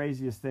of the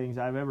craziest things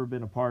I've ever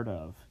been a part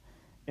of.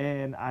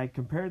 And I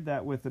compared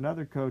that with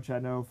another coach I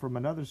know from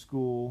another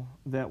school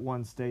that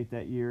won state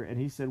that year, and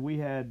he said we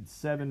had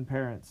 7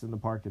 parents in the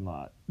parking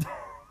lot.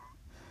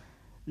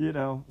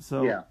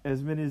 So yeah.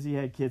 As many as he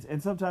had kids.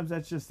 And sometimes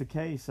that's just the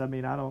case. I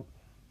mean, I don't,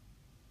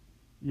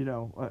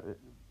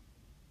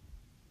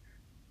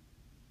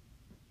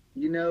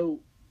 You know,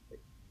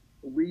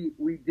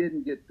 we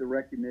didn't get the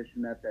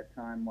recognition at that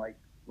time like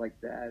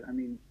that. I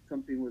mean,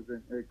 something was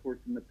of course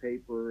in the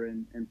paper,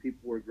 and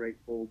people were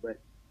grateful, but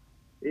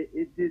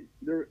it did.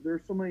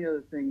 There's so many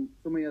other things,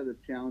 so many other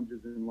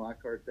challenges in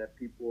Lockhart that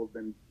people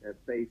have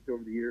faced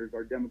over the years.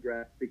 Our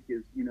demographic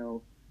is,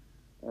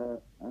 uh,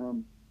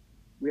 um,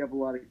 we have a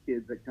lot of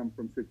kids that come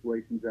from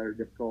situations that are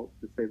difficult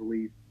to say the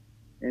least,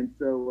 and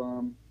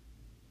so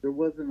there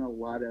wasn't a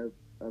lot of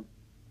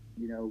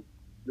you know,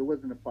 there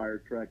wasn't a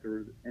fire truck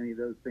or any of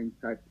those things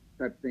type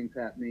things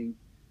happening.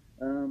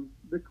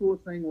 The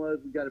coolest thing was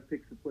we got a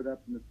picture put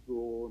up in the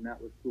school, and that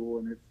was cool,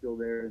 and it's still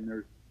there. And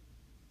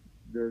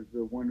there's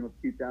the one of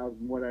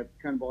 2000. What I've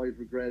kind of always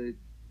regretted,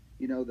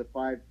 the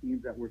 5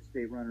 teams that were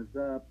state runners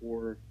up,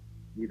 or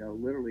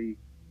literally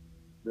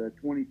the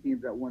 20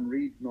 teams that won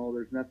regional.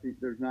 There's nothing.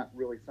 There's not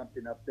really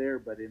something up there,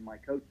 but in my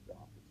coach's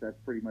office, that's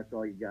pretty much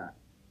all you got.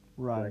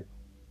 Right.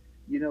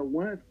 But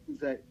one of the things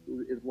that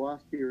is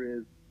lost here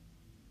is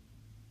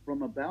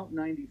from about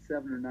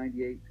 97 or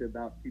 98 to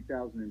about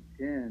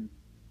 2010,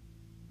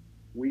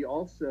 we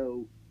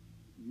also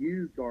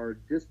used our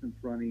distance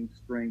running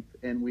strength,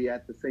 and we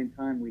at the same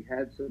time we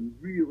had some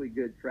really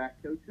good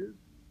track coaches,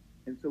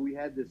 and so we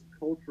had this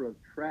culture of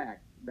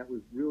track that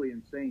was really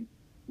insane.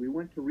 We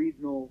went to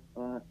regional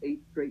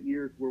 8 straight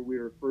years where we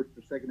were first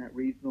or second at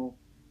regional,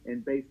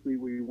 and basically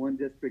we won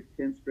district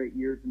 10 straight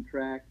years in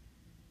track.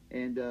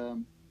 And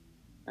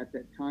at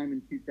that time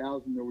in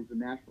 2000, there was a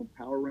national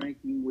power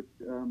ranking, which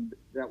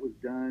that was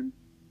done,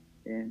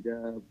 and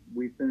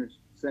we finished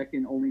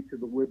second only to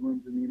the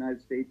Woodlands in the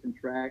United States in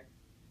track.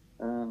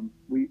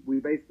 We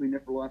basically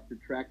never lost a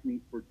track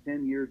meet for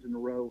 10 years in a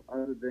row,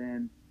 other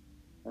than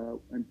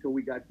until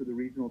we got to the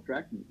regional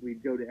track meet.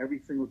 We'd go to every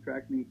single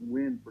track meet and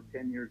win for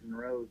 10 years in a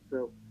row.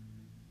 So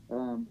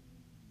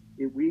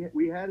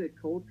we had a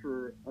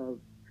culture of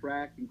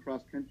track and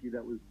cross country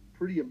that was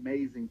pretty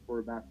amazing for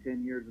about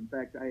 10 years. In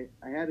fact,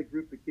 I had a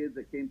group of kids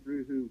that came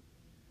through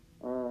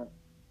who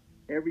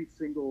every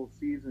single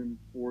season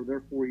for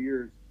their 4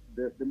 years,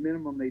 the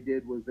minimum they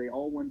did was they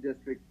all won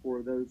district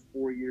for those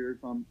 4 years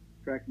on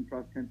track and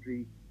cross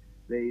country.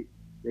 They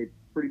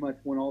pretty much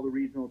won all the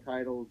regional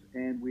titles,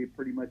 and we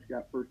pretty much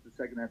got first or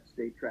second at the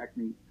state track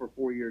meet for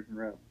 4 years in a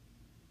row,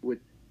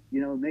 which,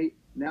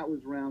 that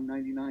was around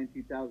 99,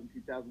 2000,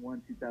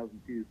 2001,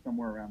 2002,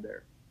 somewhere around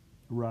there.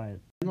 Right.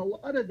 And a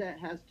lot of that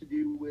has to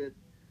do with,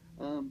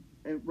 and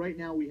right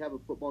now we have a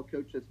football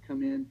coach that's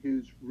come in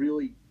he's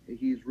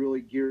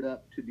really geared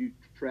up to do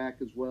track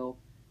as well,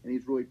 and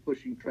he's really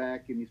pushing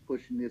track, and he's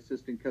pushing the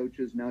assistant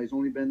coaches. Now he's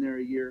only been there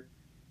a year,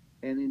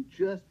 and in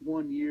just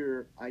 1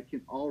 year, I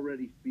can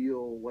already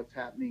feel what's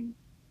happening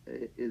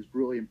is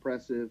really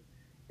impressive,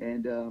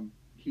 and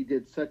he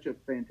did such a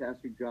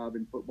fantastic job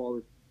in football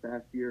this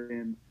past year.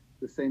 And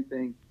the same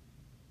thing,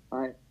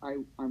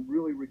 I'm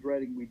really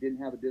regretting we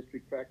didn't have a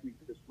district track meet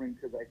this spring,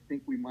 because I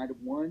think we might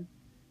have won,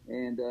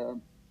 and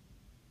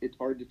it's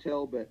hard to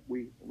tell, but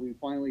we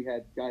finally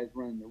had guys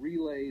running the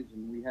relays,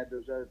 and we had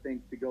those other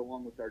things to go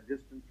along with our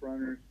distance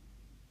runners,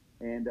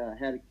 and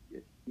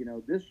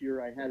this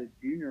year I had a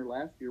junior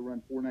last year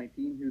run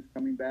 4:19 who's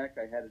coming back.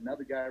 I had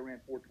another guy ran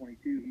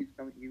 4:22.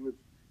 He was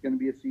going to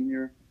be a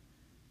senior.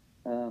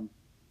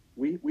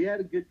 We had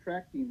a good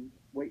track team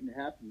waiting to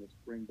happen this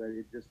spring, but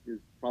it just is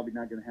probably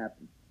not going to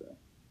happen. So.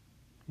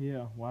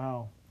 Yeah.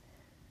 Wow.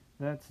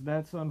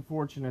 That's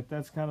unfortunate.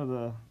 That's kind of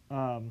the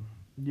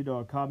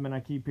a comment I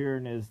keep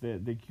hearing is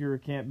that the cure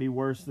can't be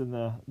worse than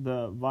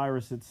the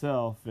virus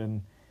itself,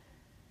 and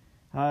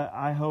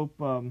I hope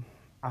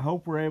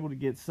we're able to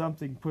get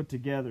something put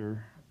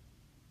together,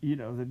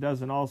 that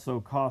doesn't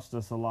also cost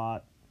us a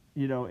lot,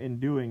 in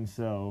doing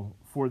so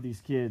for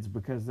these kids,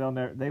 because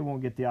they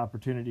won't get the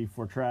opportunity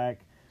for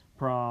track,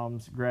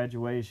 proms,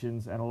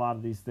 graduations, and a lot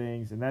of these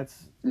things, and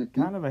that's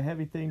kind of a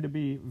heavy thing to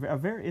be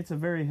it's a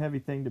very heavy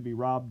thing to be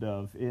robbed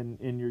of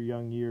in your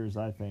young years,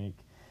 I think.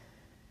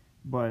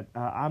 But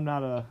I'm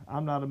not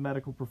a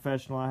medical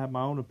professional. I have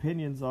my own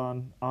opinions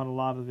on a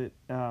lot of it,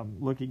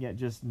 looking at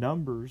just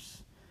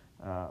numbers,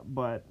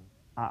 but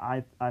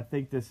I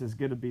think this is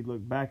going to be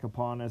looked back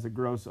upon as a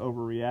gross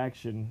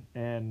overreaction,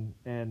 and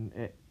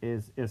it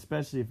is,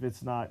 especially if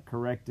it's not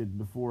corrected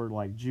before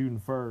like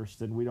June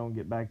 1st, and we don't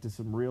get back to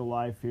some real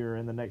life here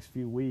in the next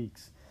few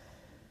weeks.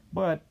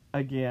 But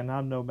again,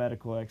 I'm no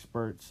medical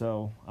expert,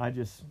 so I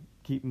just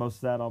keep most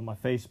of that on my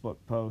Facebook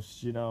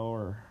posts,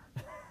 or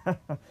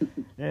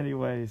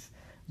anyways.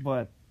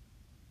 But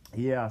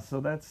yeah, so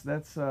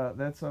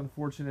that's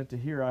unfortunate to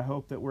hear. I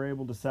hope that we're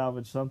able to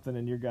salvage something,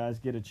 and your guys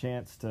get a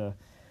chance to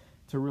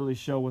really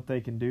show what they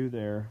can do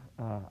there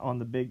on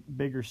the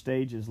bigger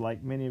stages,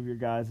 like many of your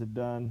guys have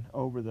done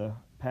over the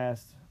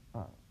past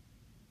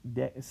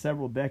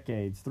several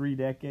decades, 3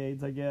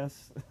 decades, I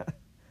guess.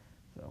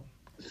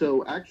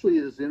 So actually,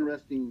 this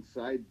interesting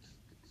side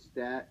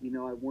stat.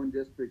 I won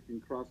district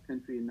in cross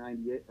country in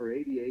 98 or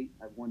 88.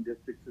 I've won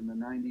districts in the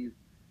 90s,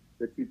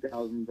 the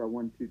 2000s. I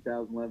won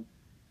 2011.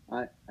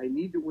 I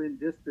need to win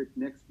district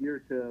next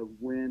year to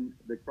win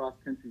the cross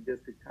country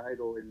district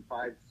title in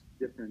 5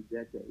 different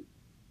decades.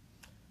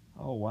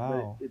 Oh, But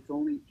wow.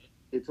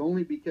 it's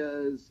only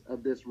because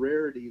of this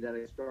rarity that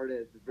I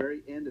started at the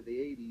very end of the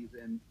 '80s,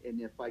 and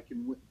if I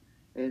can win,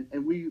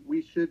 and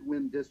we should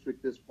win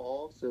district this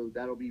fall, so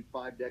that'll be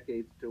 5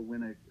 decades to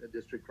win a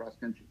district cross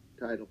country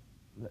title.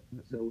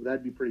 So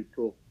that'd be pretty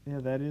cool. Yeah,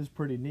 that is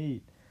pretty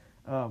neat.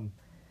 Um,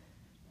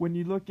 when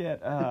you look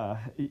at,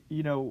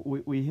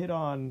 we hit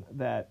on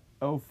that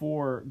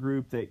 '04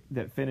 group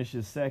that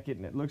finishes second,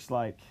 and it looks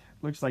like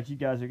you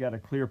guys have got a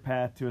clear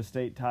path to a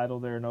state title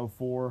there in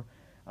 '04.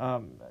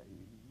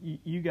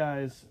 You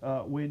guys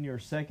win your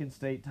second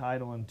state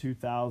title in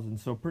 2000,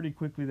 so pretty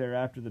quickly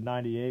thereafter the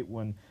 '98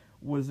 one.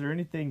 Was there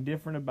anything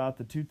different about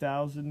the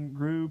 2000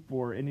 group,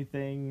 or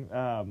anything?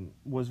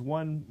 Was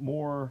one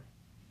more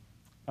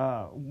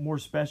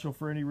special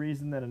for any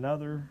reason than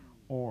another?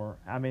 Or,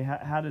 I mean,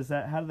 how do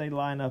they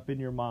line up in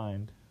your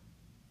mind?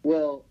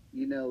 Well,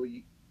 you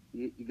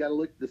got to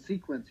look at the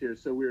sequence here.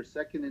 So we were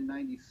second in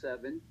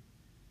 '97,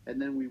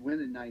 and then we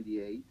win in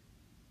 '98.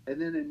 And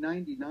then in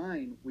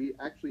 '99, we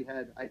actually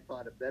had, I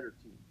thought, a better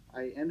team.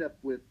 I end up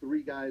with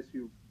three guys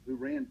who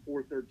ran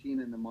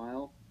 4:13 in the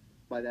mile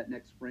by that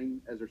next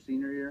spring as their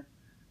senior year.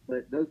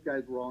 But those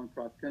guys were all in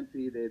cross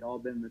country. They had all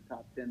been in the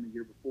top 10 the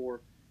year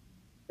before.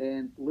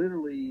 And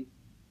literally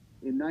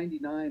in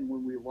 '99,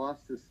 when we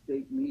lost the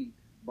state meet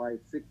by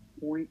 6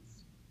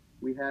 points,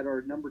 we had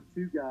our number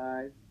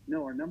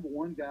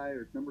one guy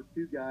or number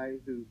two guy,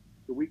 who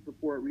the week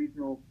before at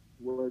regional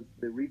was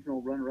the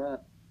regional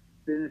runner-up,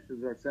 finished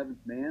as our seventh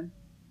man,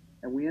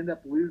 and we end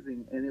up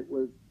losing. And it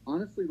was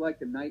honestly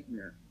like a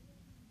nightmare.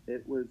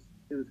 It was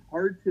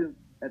hard to,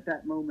 at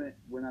that moment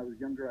when I was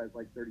younger, I was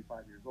like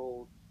 35 years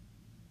old.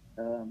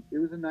 It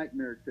was a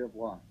nightmare to have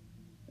lost.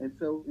 And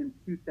so in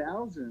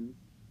 2000,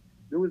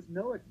 there was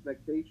no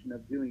expectation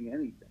of doing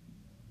anything,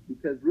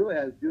 because really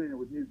I was doing it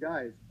with new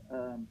guys.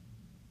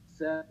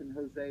 Seth and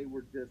Jose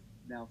were just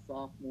now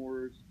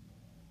sophomores,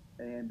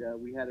 and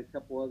we had a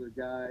couple other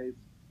guys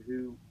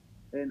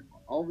and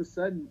all of a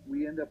sudden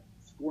we end up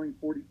scoring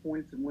 40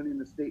 points and winning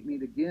the state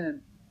meet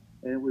again.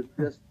 And it was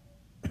just,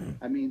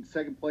 I mean,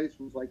 second place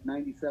was like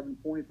 97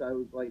 points. I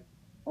was like,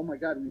 oh my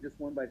God, we just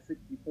won by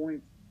 60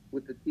 points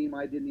with the team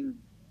I didn't even,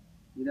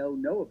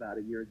 know about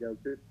a year ago.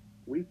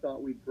 We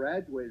thought we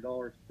graduated all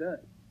our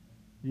studs.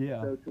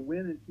 Yeah. So to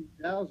win in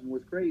 2000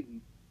 was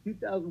crazy.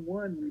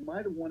 2001, we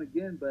might have won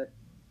again, but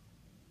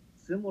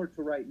similar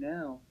to right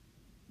now,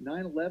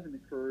 9/11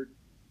 occurred,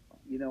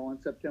 on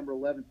September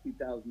 11th,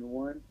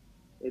 2001,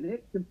 and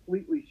it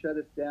completely shut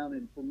us down.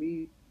 And for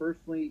me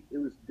personally, it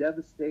was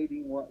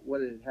devastating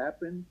what had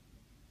happened,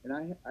 and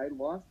I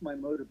lost my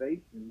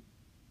motivation.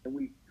 And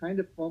we kind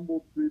of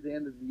fumbled through the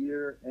end of the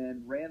year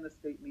and ran the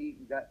state meet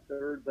and got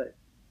third, but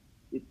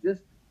it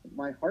just,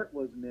 my heart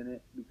wasn't in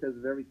it because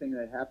of everything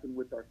that happened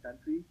with our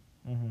country.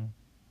 Mm-hmm.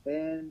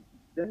 And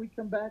then we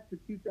come back to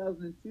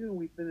 2002 and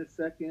we finished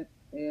second,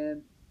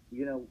 and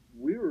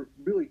we were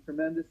really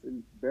tremendous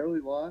and barely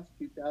lost.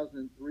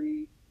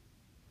 2003,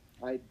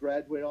 I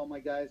graduated all my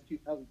guys.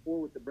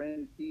 2004 with the brand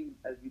new team,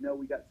 as you know,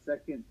 we got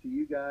second to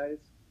you guys.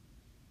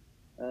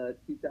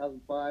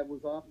 2005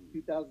 was off.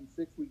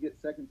 2006 we get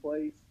second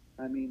place.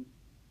 I mean,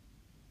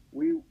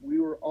 we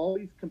were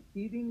always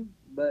competing,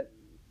 but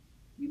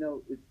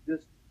it's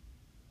just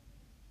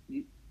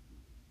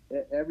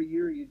every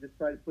year you just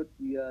try to put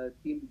the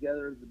team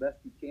together the best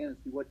you can and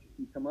see what you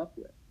can come up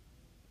with.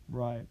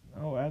 Right.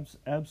 Oh,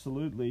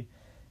 absolutely.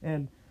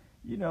 And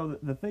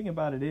the thing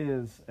about it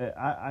is,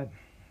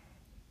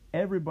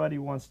 everybody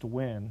wants to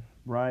win,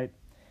 right?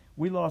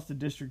 We lost the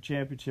district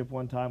championship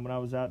one time when I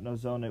was out in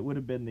Ozona. It would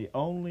have been the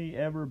only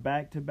ever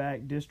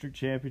back-to-back district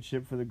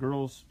championship for the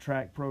girls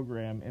track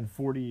program in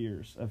 40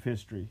 years of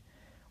history.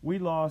 We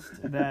lost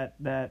that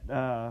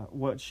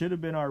what should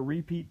have been our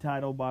repeat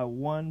title by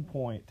 1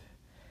 point.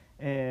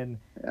 And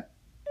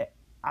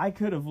I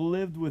could have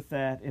lived with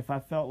that if I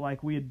felt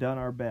like we had done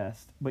our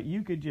best. But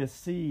you could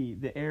just see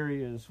the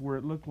areas where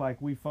it looked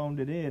like we phoned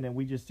it in and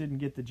we just didn't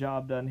get the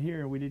job done here,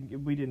 and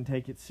we didn't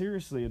take it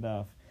seriously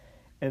enough.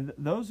 And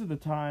those are the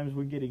times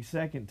when getting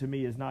second to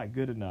me is not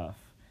good enough,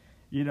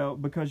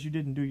 because you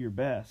didn't do your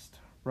best,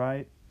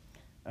 right?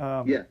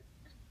 Yeah.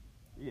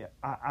 Yeah,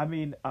 I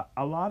mean,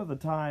 a lot of the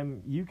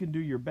time you can do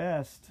your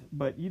best,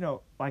 but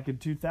like in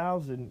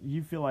 2000,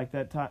 you feel like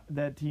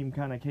that team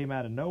kind of came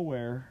out of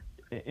nowhere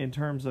in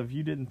terms of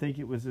you didn't think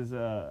it was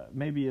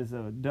maybe as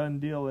a done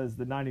deal as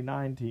the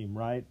 '99 team,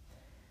 right?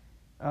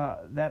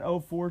 That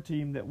 '04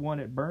 team that won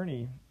at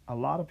Bernie, a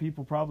lot of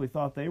people probably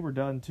thought they were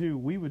done too.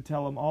 We would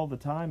tell them all the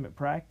time at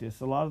practice.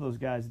 A lot of those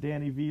guys,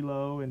 Danny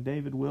Velo and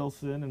David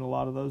Wilson, and a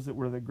lot of those that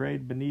were the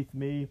grade beneath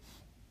me,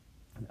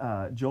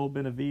 Joel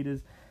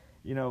Benavides.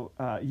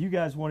 You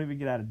guys won't even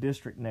get out of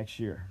district next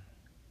year.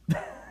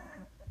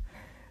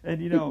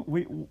 And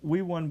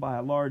we won by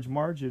a large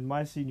margin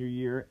my senior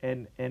year,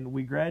 and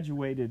we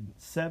graduated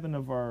 8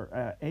 of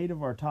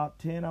our top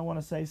 10, I want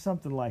to say,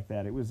 something like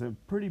that. It was a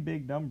pretty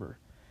big number.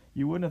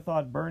 You wouldn't have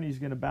thought Bernie's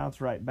going to bounce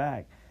right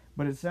back,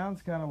 but it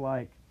sounds kind of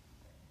like,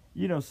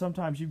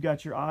 sometimes you've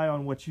got your eye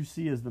on what you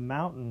see as the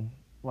mountain.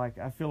 Like,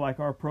 I feel like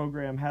our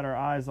program had our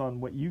eyes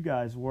on what you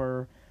guys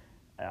were.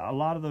 a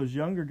lot of those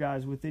younger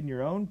guys within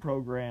your own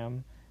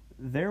program,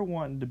 they're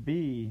wanting to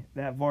be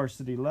that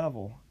varsity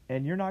level.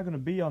 And you're not going to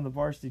be on the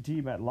varsity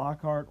team at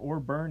Lockhart or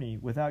Bernie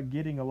without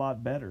getting a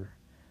lot better.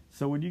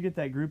 So when you get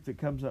that group that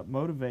comes up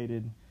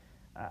motivated,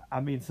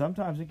 I mean,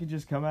 sometimes it can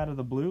just come out of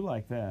the blue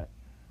like that.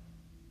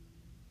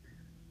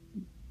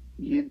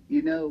 You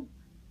know,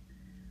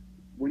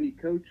 when you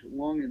coach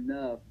long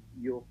enough,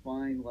 you'll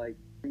find like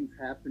things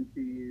happen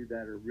to you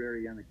that are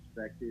very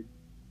unexpected.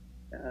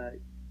 And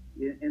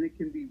it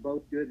can be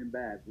both good and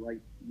bad. Like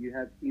you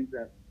have teams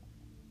that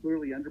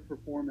clearly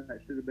underperform that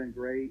should have been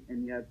great,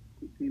 and you have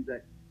teams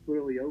that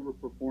clearly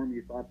overperform.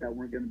 You thought that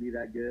weren't going to be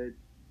that good.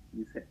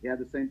 You have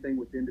the same thing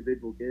with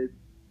individual kids.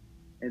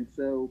 And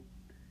so,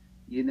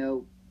 you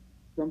know,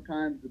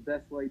 sometimes the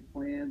best laid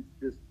plans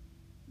just,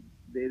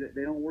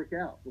 they don't work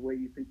out the way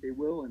you think they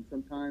will. And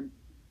sometimes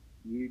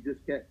you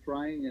just kept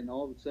trying and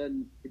all of a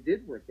sudden it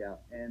did work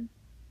out and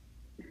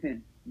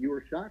you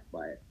were shocked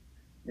by it.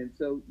 And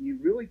so you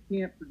really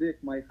can't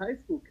predict. My high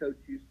school coach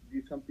used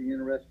to do something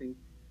interesting.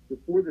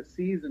 Before the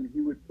season,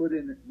 he would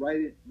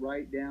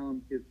write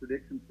down his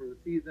predictions for the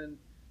season,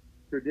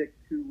 predict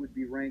who would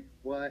be ranked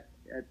what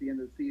at the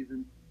end of the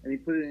season, and he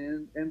put it in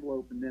an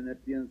envelope, and then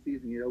at the end of the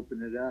season, he'd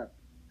open it up.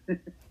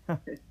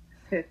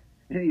 And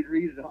he'd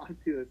read it off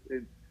to us.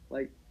 And,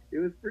 like, it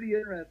was pretty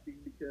interesting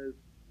because,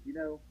 you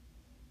know,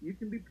 you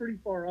can be pretty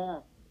far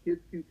off.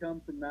 Kids can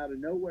come from out of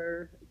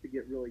nowhere to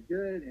get really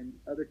good, and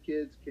other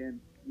kids can,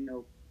 you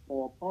know,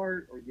 fall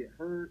apart or get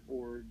hurt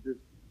or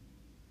just,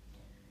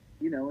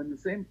 you know, and the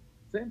same,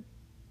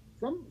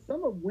 some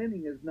of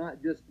winning is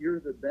not just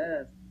you're the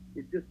best.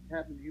 It just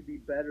happens you be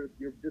better.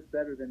 You're just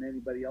better than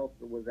anybody else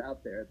that was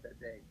out there at that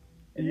day.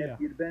 And if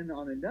you'd been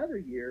on another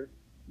year,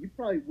 you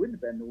probably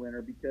wouldn't have been the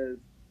winner because,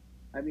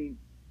 I mean,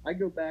 I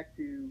go back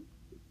to,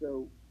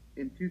 so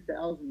in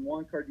 2000,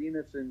 Juan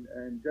Cardenas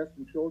and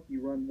Justin Schulke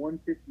run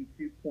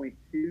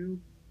 152.2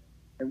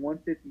 and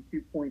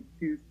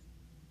 152.2.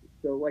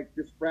 So like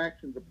just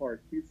fractions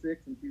apart,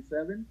 2.6 and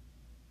 2.7.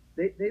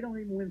 They don't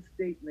even win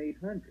state in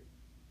 800.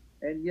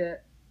 And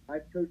yet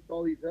I've coached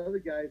all these other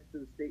guys to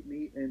the state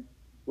meet, and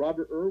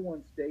Robert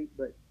won state,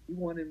 but he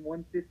won in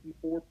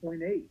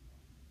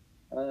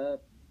 154.8.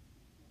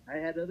 I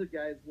had other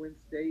guys win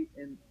state,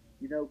 and,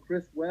 you know,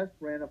 Chris West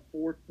ran a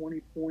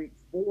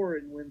 420.4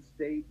 and win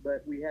state,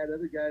 but we had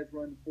other guys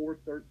run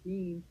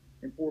 413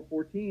 and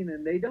 414,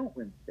 and they don't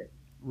win state.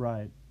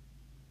 Right.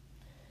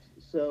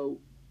 So,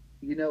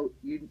 you know,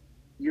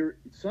 you're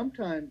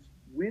sometimes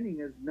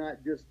winning is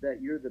not just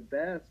that you're the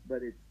best,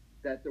 but it's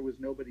that there was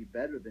nobody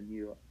better than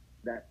you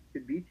that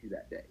could beat you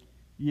that day.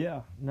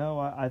 Yeah, no,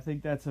 I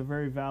think that's a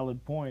very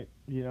valid point.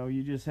 You know,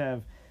 you just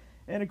have,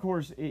 and of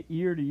course,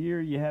 year to year,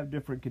 you have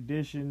different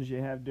conditions.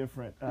 You have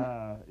different,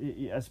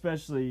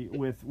 especially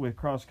with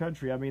cross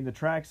country. I mean, the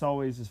track's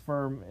always as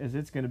firm as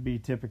it's going to be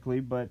typically,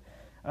 but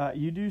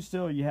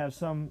you have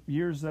some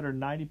years that are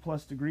 90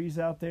 plus degrees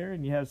out there,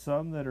 and you have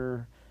some that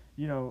are,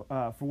 you know,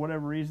 for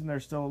whatever reason, they're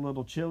still a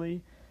little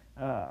chilly.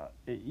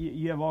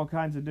 You have all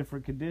kinds of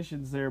different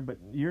conditions there, but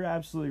you're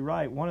absolutely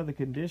right. One of the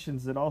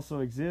conditions that also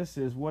exists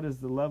is what is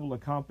the level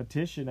of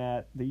competition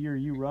at the year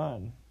you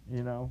run,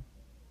 you know?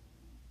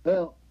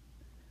 Well,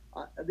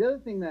 the other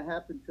thing that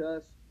happened to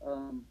us,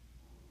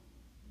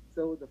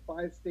 so the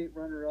 5 state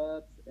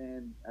runner-ups,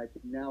 and I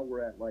think now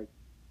we're at like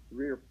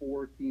 3 or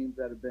 4 teams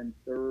that have been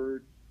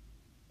third.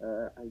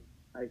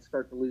 I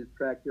start to lose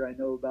track here. I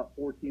know about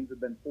 4 teams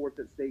have been fourth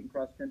at state and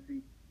cross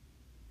country.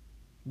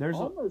 There's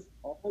almost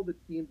all the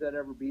teams that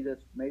ever beat us,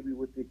 maybe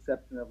with the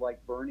exception of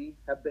like Bernie,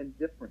 have been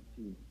different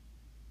teams.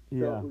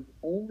 Yeah. So it was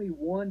only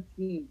one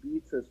team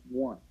beats us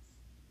once.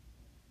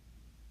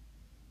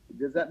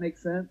 Does that make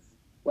sense?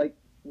 Like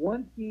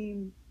one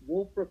team,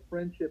 Wolfbrook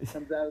Friendship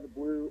comes out of the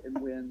blue and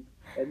wins,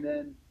 and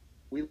then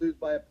we lose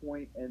by a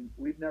point, and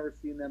we've never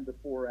seen them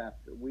before or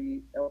after.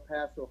 El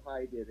Paso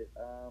High did it.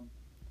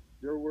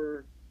 There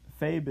were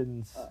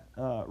Fabens,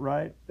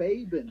 right?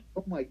 Fabens.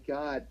 Oh my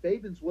God,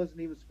 Fabens wasn't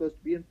even supposed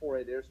to be in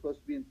 4A. They were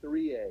supposed to be in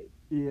 3A.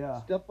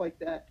 Yeah, stuff like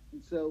that.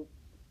 And so,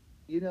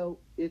 you know,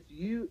 it's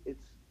you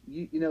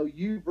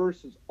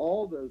versus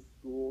all those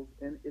schools,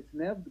 and it's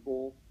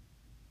inevitable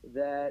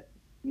that,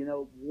 you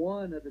know,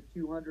 one of the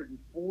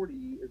 240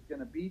 is going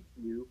to beat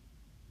you,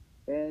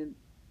 and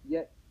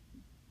yet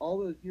all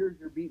those years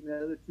you're beating the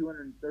other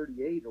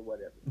 238 or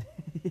whatever.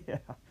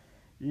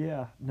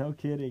 Yeah, no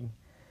kidding.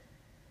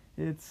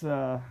 It's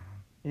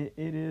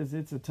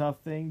it's a tough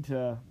thing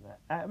to,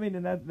 I mean,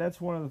 and that's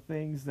one of the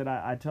things that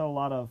I tell a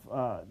lot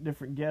of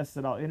different guests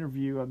that I'll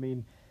interview. I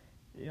mean,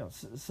 you know,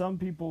 some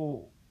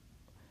people,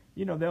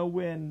 you know, they'll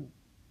win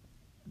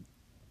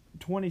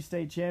 20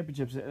 state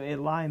championships. It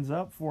lines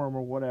up for them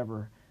or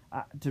whatever.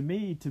 To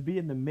me, to be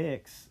in the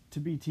mix, to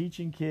be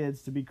teaching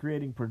kids, to be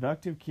creating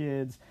productive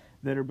kids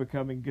that are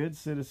becoming good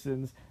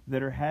citizens,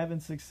 that are having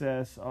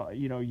success,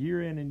 you know,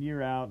 year in and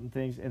year out and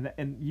things.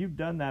 And you've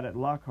done that at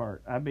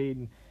Lockhart. I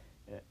mean,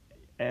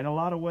 in a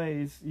lot of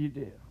ways, you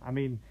did. I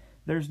mean,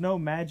 there's no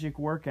magic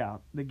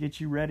workout that gets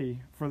you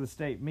ready for the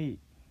state meet.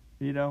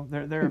 You know,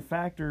 there are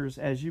factors,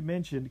 as you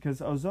mentioned, because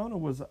Ozona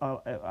was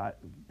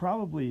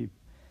probably,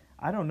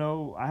 I don't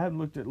know, I haven't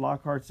looked at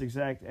Lockhart's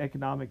exact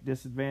economic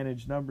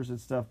disadvantage numbers and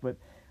stuff, but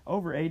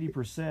over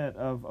 80%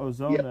 of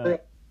Ozona. Yeah,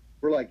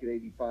 we're like at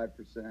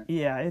 85%.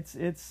 Yeah,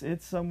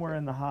 it's somewhere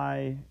in the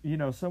high, you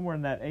know, somewhere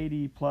in that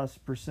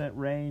 80+%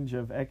 range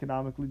of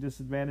economically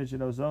disadvantaged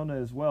in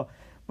Ozona as well.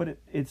 But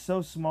it's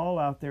so small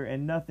out there,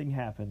 and nothing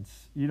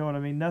happens. You know what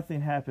I mean?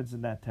 Nothing happens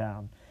in that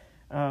town.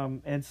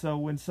 And so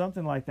when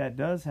something like that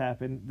does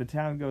happen, the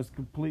town goes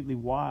completely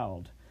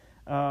wild.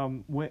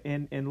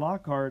 In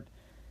Lockhart,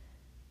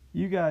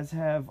 you guys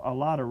have a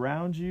lot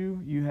around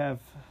you. You have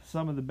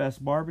some of the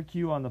best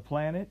barbecue on the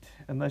planet,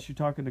 unless you're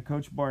talking to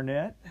Coach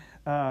Barnett,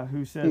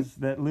 who says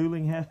that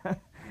Luling has.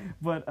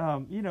 But,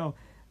 you know,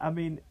 I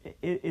mean,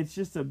 it's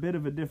just a bit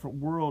of a different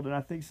world. And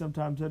I think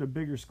sometimes at a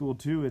bigger school,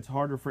 too, it's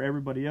harder for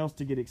everybody else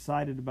to get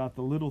excited about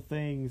the little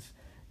things,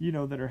 you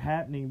know, that are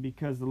happening,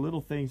 because the little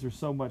things are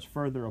so much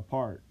further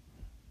apart,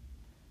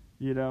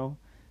 you know.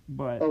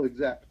 But oh,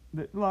 exactly.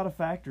 A lot of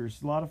factors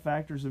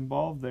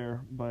involved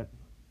there. But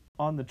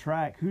on the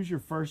track, who's your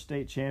first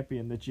state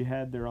champion that you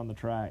had there on the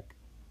track?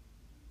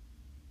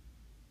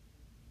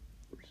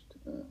 First,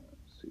 let's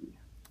see.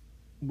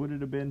 Would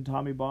it have been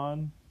Tommy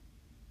Bond?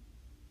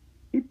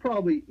 He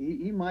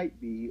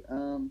might be.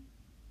 You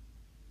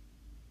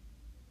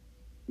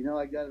know,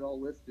 I got it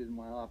all listed in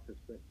my office,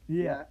 but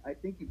yeah, I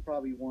think he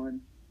probably won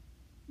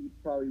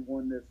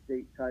the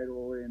state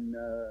title in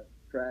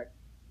track.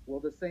 Well,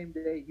 the same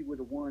day he would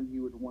have won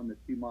the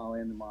 2 mile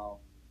and the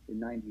mile in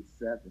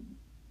 '97.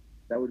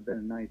 That would have been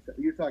a nice.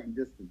 You're talking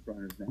distance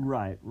runners now.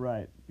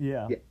 Right.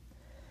 Yeah.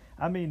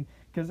 I mean,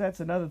 because that's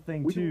another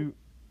thing too.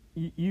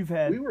 You've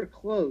had. We were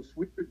close.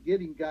 We were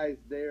getting guys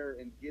there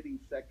and getting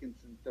seconds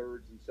and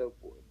thirds and so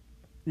forth.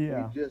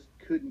 Yeah. We just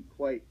couldn't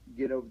quite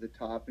get over the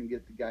top and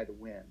get the guy to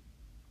win.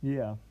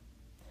 Yeah.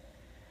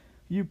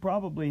 You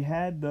probably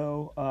had,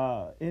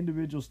 though,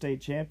 individual state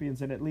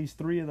champions in at least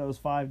 3 of those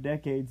 5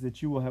 decades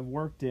that you will have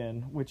worked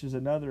in, which is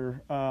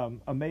another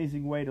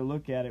amazing way to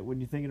look at it when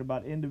you're thinking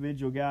about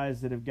individual guys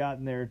that have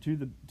gotten there to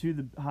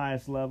the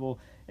highest level.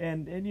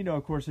 And you know,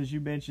 of course, as you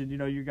mentioned, you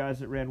know, you guys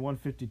that ran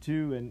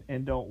 152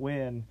 and don't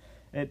win,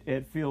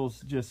 it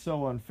feels just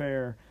so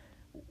unfair.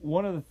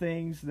 One of the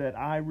things that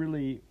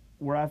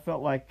where I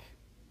felt like,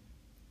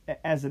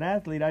 as an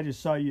athlete, I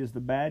just saw you as the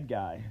bad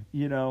guy,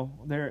 you know,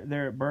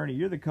 there at Bernie.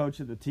 You're the coach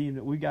of the team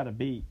that we got to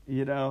beat,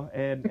 you know.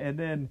 And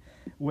then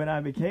when I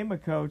became a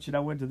coach and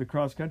I went to the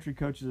Cross Country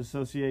Coaches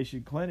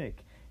Association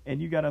clinic and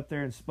you got up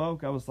there and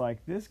spoke, I was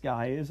like, this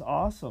guy is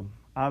awesome.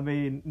 I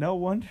mean, no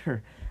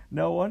wonder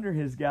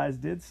his guys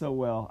did so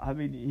well. I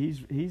mean,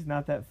 he's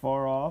not that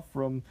far off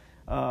from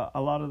a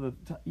lot of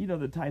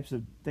the types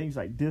of things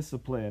like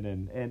discipline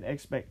and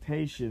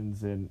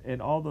expectations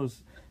and all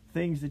those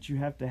things that you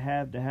have to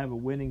have a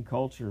winning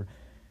culture.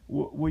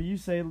 Will you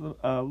say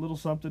a little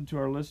something to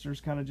our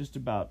listeners, kind of just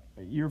about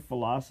your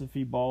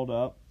philosophy, Balled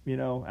Up? You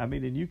know, I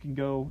mean, and you can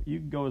go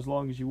as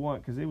long as you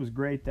want, because it was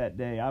great that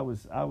day. I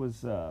was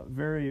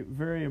very,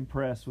 very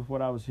impressed with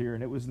what I was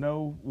hearing. It was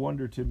no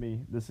wonder to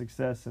me the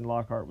success in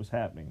Lockhart was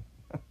happening.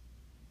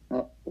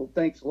 Well,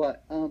 thanks a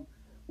lot.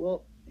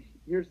 Well,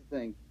 here's the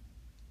thing.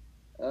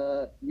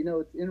 You know,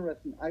 it's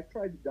interesting. I've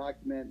tried to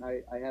document.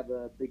 I have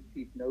a big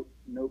chief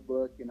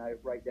notebook, and I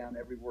write down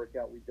every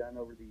workout we've done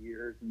over the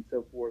years and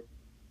so forth.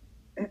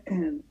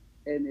 And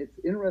it's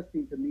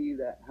interesting to me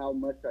that how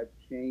much I've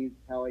changed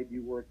how I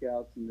do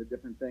workouts and the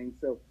different things.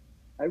 So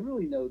I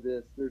really know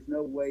this. There's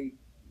no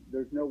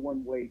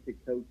one way to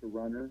coach a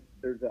runner.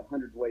 There's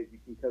 100 ways you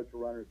can coach a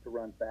runner to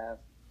run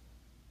fast.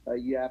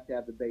 You have to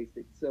have the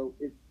basics. So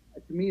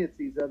to me, it's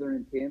these other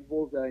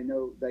intangibles that I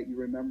know that you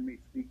remember me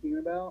speaking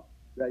about,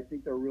 that I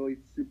think are really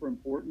super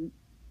important.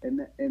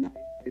 And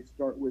I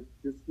start with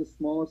just the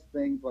smallest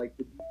things, like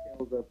the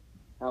details of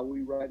how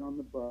we ride on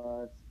the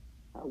bus,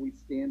 how we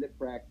stand at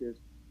practice,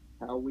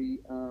 how we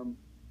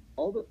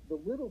all the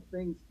little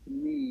things to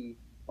me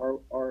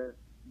are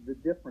the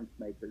difference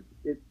makers.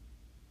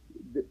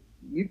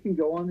 You can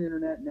go on the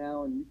internet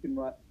now and you can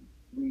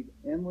read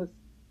endless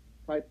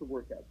types of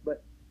workouts,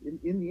 but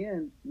in the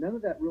end, none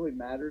of that really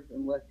matters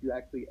unless you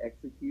actually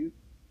execute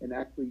and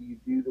actually you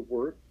do the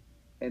work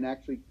and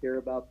actually care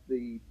about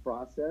the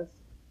process.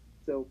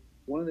 So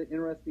one of the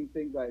interesting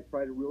things I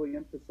try to really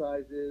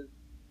emphasize is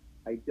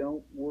I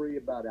don't worry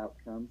about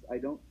outcomes. I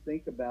don't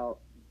think about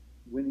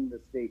winning the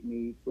state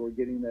meets or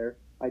getting there.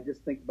 I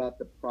just think about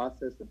the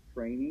process of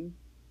training.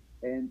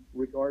 And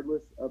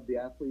regardless of the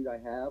athlete I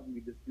have,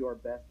 we just do our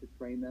best to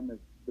train them as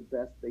the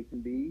best they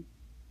can be.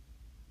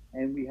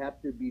 And we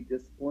have to be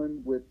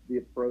disciplined with the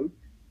approach.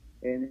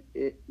 And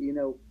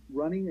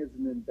running is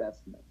an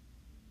investment.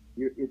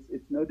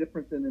 It's no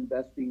different than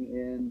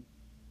investing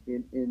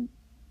in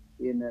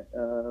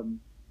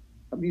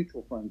a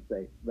mutual fund,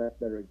 say. That's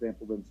a better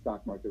example than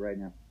stock market right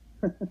now.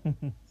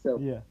 So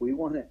yeah. We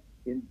want to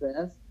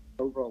invest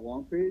over a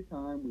long period of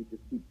time. We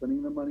just keep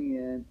putting the money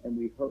in, and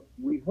we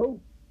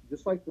hope,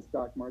 just like the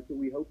stock market,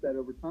 we hope that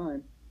over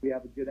time we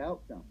have a good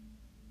outcome.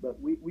 but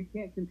we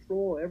can't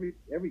control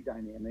every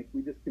dynamic.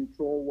 We just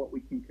control what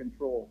we can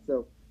control.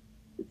 So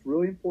it's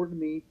really important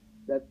to me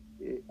that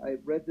I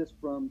read this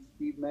from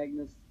Steve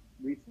Magnus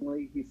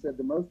recently. He said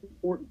the most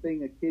important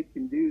thing a kid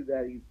can do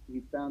that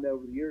he's found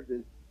over the years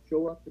is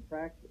show up to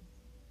practice.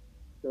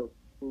 So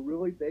we're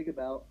really big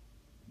about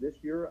this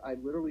year. I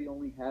literally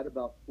only had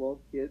about 12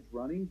 kids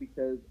running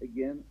because,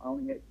 again, I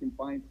only can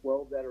find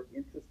 12 that are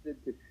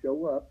interested to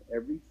show up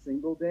every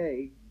single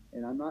day.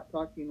 And I'm not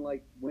talking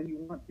like when you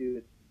want to.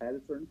 It's at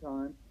a certain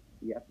time.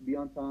 You have to be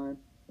on time.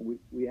 And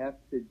we have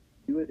to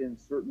do it in a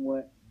certain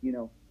way,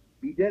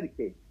 be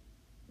dedicated.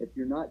 If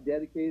you're not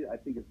dedicated, I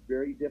think it's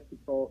very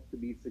difficult to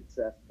be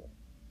successful.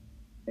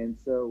 And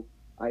so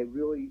I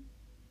really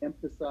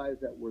emphasize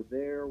that we're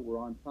there, we're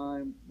on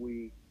time,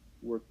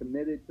 we're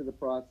committed to the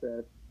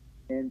process.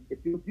 And if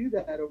you'll do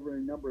that over a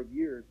number of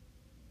years,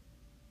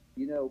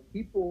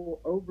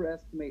 people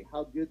overestimate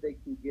how good they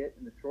can get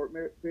in a short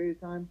period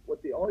of time.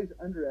 What they always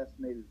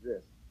underestimate is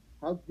this: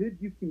 how good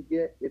you can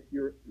get if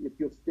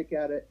you'll stick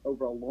at it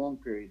over a long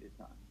period of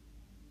time.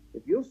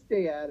 If you'll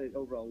stay at it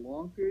over a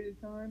long period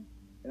of time,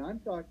 and I'm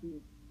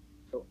talking,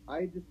 so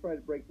I just try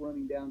to break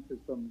running down to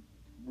some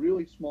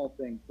really small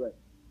things, but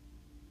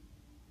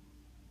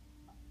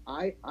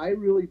I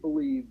really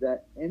believe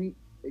that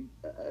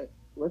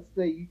let's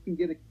say you can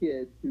get a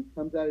kid who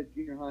comes out of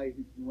junior high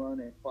who can run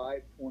at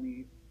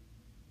 5:20,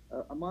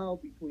 a mile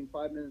between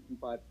 5 minutes and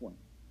 5:20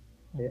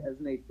 as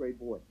an 8th grade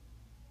boy.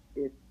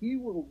 If he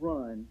will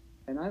run,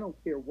 and I don't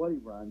care what he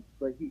runs,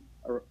 but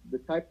or the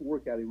type of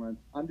workout he runs,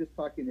 I'm just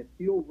talking if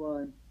he'll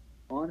run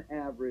on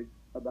average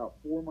about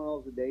 4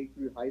 miles a day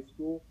through high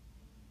school,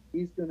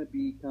 he's going to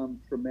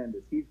become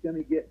tremendous. He's going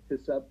to get to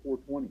sub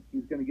 4:20.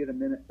 He's going to get a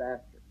minute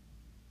faster.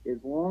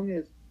 As long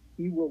as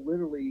he will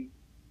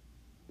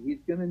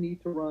he's going to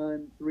need to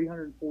run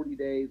 340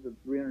 days of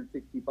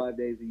 365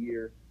 days a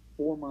year,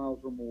 4 miles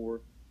or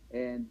more,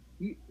 and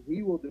he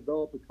will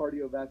develop a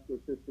cardiovascular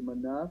system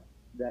enough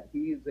that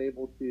he is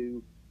able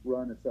to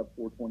run a sub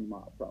 420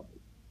 mile probably.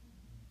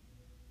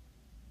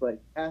 But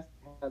he has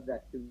to have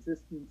that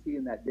consistency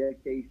and that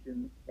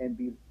dedication and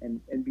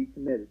be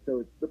committed. So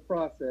it's the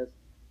process.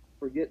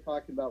 Forget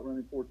talking about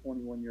running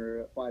 420 when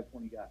you're a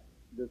 520 guy.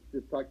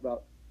 Just talk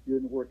about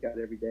doing the workout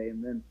every day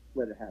and then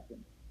let it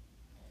happen.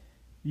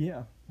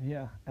 Yeah,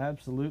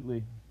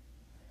 absolutely.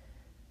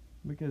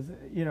 Because,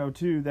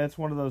 too, that's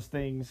one of those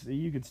things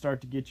you could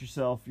start to get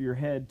your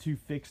head too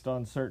fixed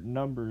on certain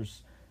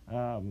numbers,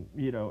 and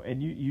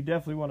you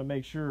definitely want to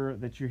make sure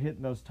that you're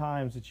hitting those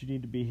times that you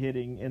need to be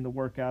hitting in the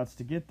workouts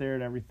to get there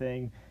and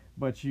everything.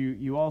 But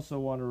you also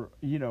want to,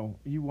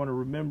 you want to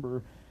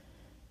remember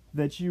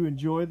that you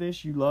enjoy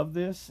this, you love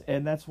this,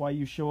 and that's why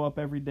you show up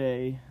every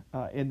day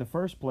in the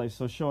first place.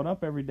 So showing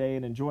up every day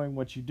and enjoying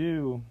what you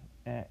do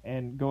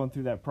and going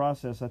through that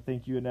process, I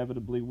think you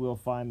inevitably will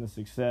find the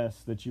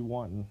success that you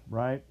want,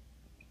 right?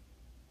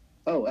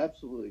 Oh,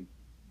 absolutely.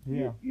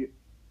 Yeah.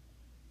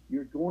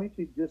 You're going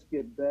to just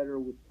get better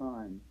with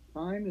time.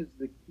 Time is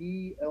the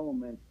key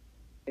element,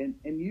 and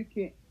you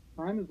can't.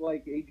 Time is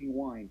like aging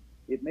wine.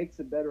 It makes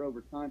it better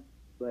over time,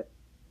 but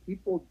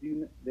people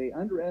they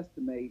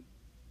underestimate.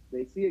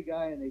 They see a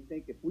guy and they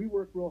think if we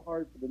work real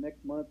hard for the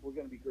next month, we're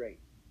going to be great.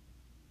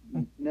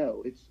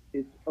 No, it's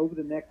over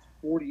the next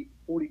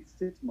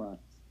 46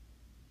 months,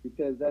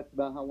 because that's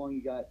about how long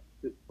you got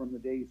from the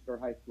day you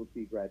start high school to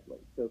you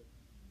graduate. So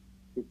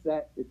it's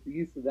the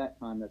use of that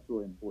time that's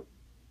really important.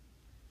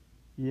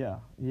 Yeah,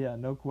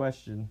 no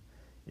question.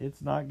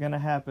 It's not going to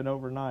happen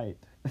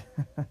overnight.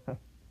 A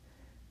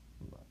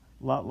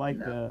lot like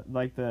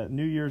the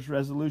New Year's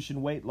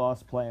resolution weight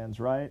loss plans,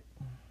 right?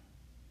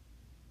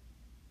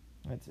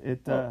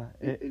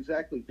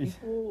 Exactly.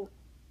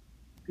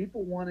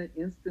 People want it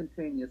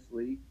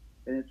instantaneously,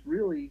 and it's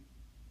really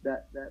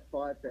that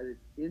thought that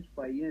it's inch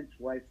by inch,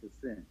 life's a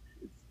cinch.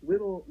 It's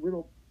little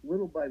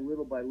by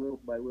little by little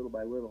by little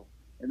by little,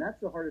 and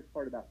that's the hardest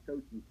part about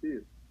coaching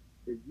too,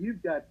 is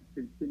you've got to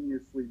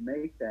continuously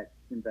make that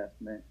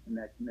investment and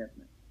that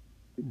commitment,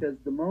 because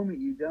the moment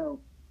you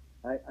don't,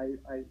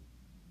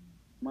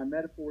 my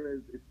metaphor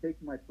is it's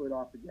taking my foot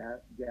off the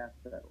gas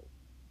pedal.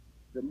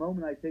 The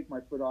moment I take my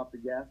foot off the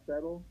gas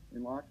pedal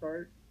in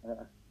Lockhart,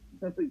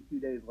 simply 2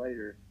 days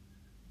later,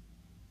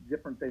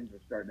 different things are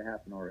starting to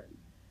happen already.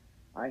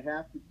 I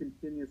have to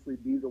continuously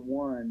be the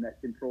one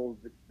that controls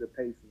the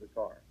pace of the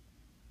car.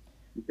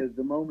 Because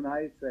the moment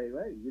I say,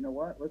 hey, you know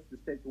what, let's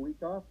just take a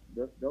week off,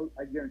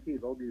 I guarantee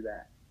they'll do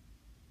that.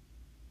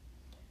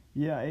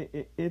 Yeah,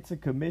 it's a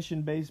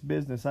commission-based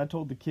business. I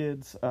told the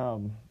kids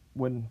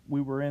when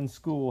we were in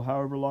school,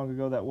 however long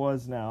ago that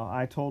was now,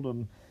 I told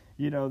them,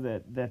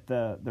 that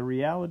the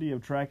reality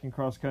of track and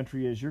cross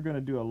country is you're going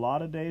to do a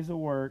lot of days of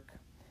work,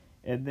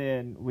 and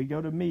then we go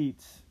to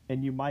meets,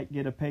 and you might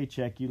get a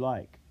paycheck you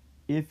like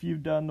if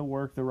you've done the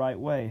work the right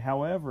way.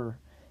 However,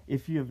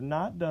 if you have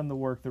not done the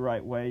work the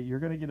right way, you're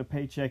going to get a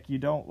paycheck you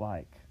don't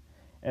like.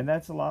 And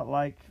that's a lot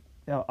like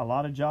a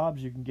lot of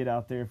jobs you can get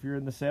out there if you're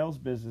in the sales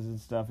business and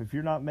stuff. If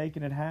you're not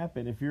making it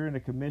happen, if you're in a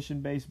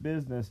commission-based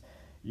business,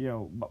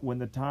 when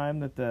the time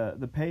that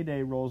the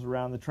payday rolls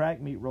around, the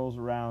track meet rolls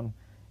around,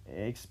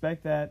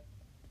 expect that,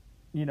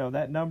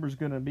 that number's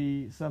going to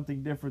be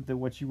something different than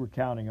what you were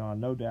counting on,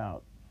 no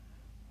doubt.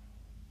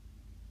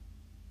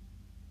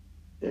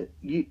 And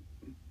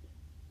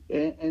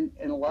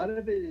a lot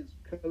of it is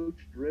coach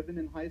driven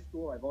in high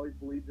school. I've always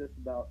believed this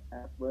about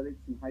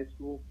athletics in high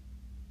school.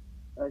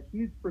 A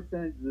huge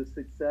percentage of the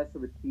success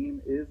of a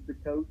team is the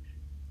coach,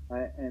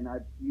 and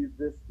I've used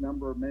this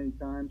number many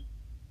times.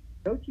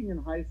 Coaching in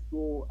high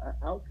school,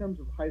 outcomes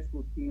of high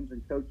school teams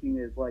and coaching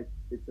is like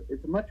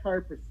it's a much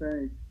higher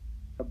percentage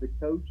of the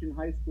coach in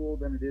high school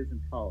than it is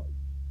in college,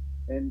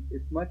 and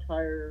it's much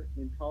higher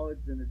in college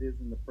than it is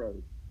in the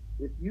pros.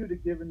 If you'd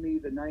have given me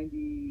the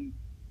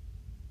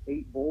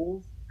 98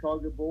 Bulls,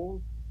 Chicago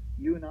Bulls,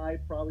 you and I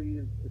probably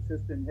as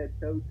assistant head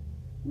coach,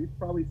 we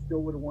probably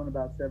still would have won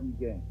about 70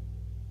 games.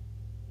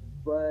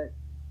 But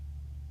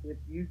if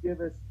you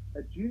give us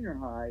a junior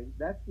high,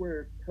 that's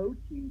where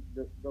coaching,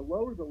 the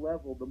lower the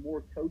level, the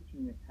more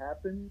coaching it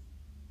happens,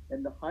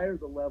 and the higher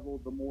the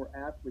level, the more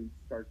athletes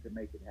start to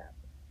make it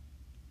happen.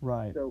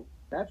 Right. So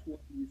that's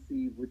what you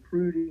see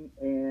recruiting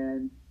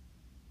and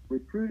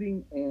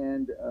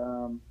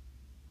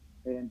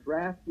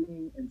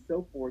drafting and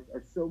so forth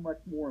are so much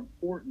more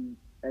important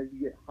as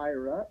you get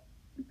higher up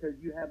because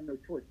you have no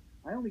choice.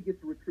 I only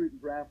get to recruit and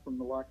draft from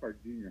the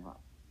Lockhart Junior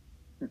High.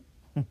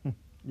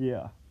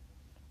 Yeah,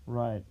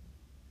 right.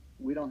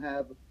 We don't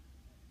have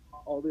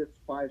all this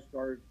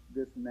 5-star,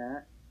 this and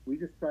that. We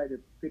just try to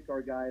pick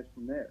our guys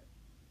from there.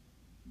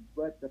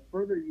 But the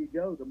further you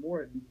go, the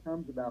more it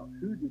becomes about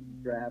who did you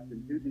draft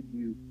and who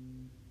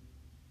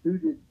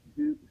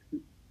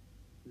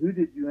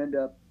did you end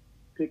up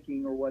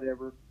picking or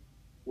whatever.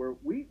 Where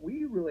we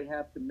really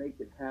have to make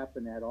it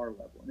happen at our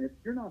level. And if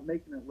you're not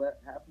making it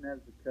happen as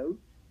a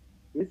coach,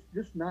 it's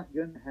just not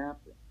going to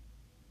happen.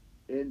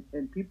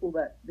 And people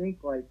that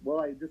think like,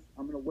 well, I'm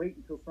going to wait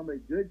until somebody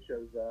good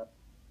shows up.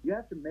 You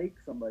have to make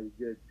somebody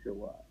good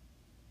show up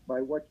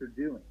by what you're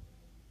doing.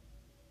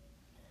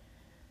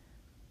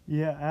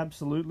 Yeah,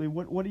 absolutely.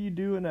 What do you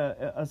do in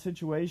a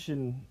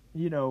situation?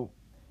 You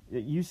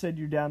said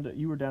you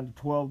were down to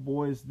 12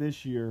 boys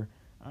this year.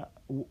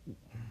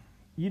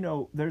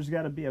 There's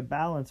got to be a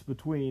balance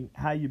between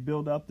how you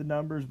build up the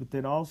numbers, but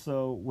then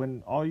also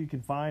when all you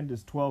can find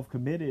is 12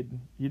 committed,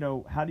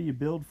 how do you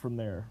build from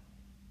there?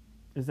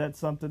 Is that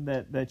something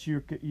that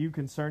you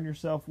concern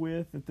yourself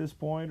with at this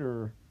point,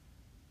 or?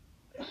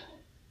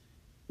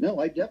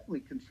 No, I'm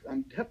definitely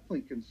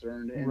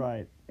concerned, and,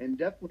 right. And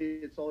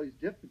definitely it's always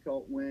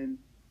difficult when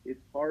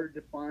it's hard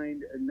to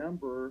find a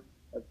number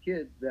of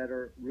kids that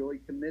are really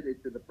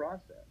committed to the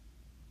process,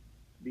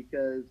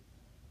 because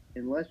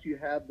unless you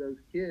have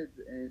those kids,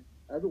 and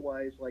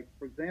otherwise, like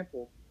for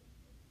example,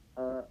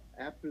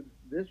 after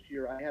this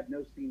year, I have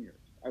no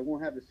seniors. I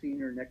won't have a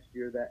senior next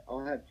year. That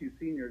I'll have 2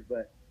 seniors,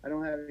 but I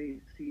don't have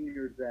any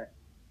seniors that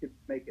could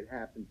make it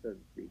happen, so to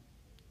speak.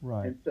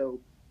 Right. And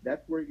so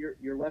that's where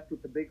you're left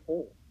with a big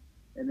hole.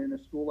 And in a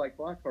school like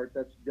Lockhart,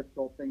 that's a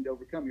difficult thing to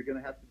overcome. You're going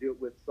to have to do it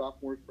with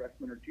sophomores,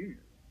 freshmen, or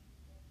juniors.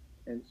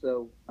 And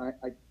so I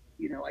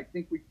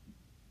think we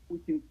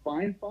can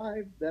find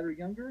 5 that are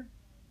younger,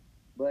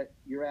 but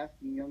you're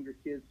asking younger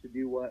kids to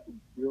do what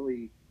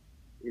really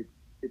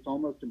it's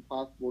almost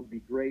impossible to be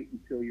great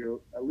until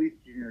you're at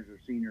least juniors or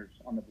seniors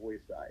on the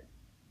boys' side.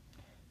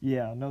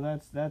 Yeah, no,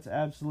 that's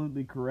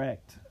absolutely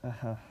correct.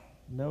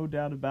 No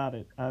doubt about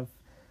it.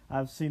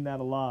 I've seen that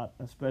a lot,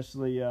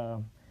 especially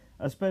at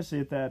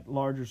that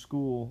larger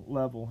school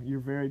level. You're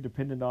very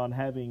dependent on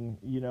having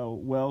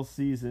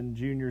well-seasoned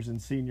juniors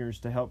and seniors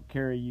to help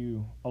carry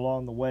you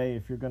along the way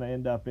if you're going to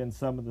end up in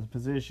some of the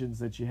positions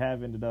that you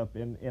have ended up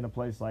in a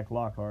place like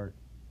Lockhart.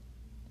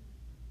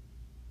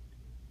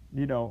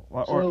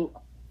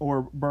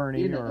 Or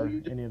Bernie or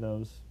any of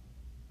those.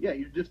 Yeah,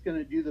 you're just going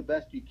to do the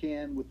best you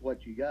can with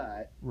what you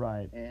got.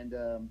 Right. And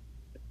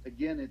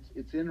again,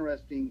 it's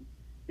interesting.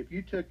 If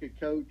you took a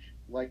coach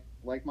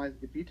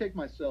if you take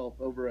myself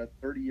over a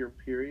 30-year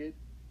period,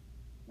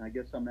 and I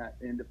guess I'm at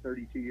the end of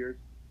 32 years,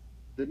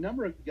 the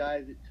number of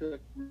guys it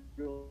took really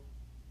to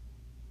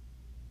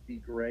be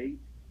great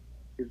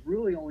is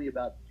really only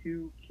about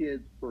 2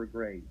 kids per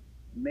grade,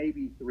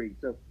 maybe 3.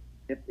 So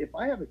if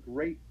I have a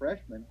great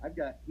freshman,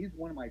 he's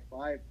one of my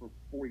 5 for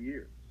 4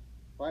 years.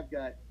 If I've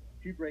got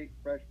 2 great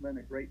freshmen,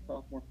 a great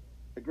sophomore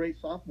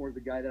is a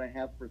guy that I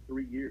have for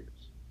 3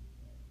 years.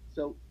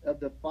 So of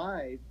the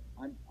 5,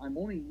 I'm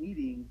only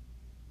needing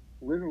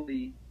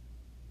literally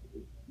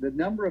the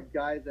number of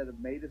guys that have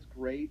made us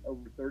great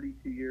over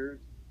 32 years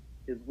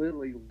is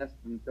literally less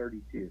than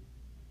 32.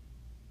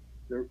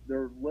 There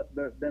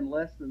have been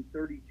less than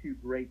 32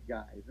 great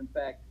guys. In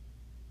fact,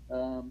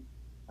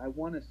 I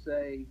want to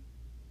say,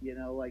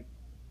 I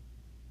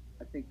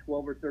think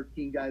 12 or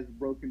 13 guys have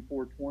broken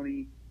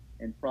 420,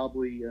 and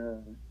probably,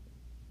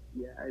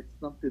 it's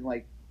something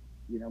like,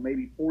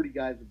 maybe 40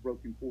 guys have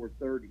broken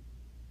 430.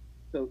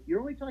 So you're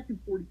only talking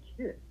 40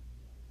 kids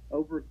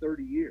over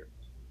 30 years.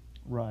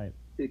 Right.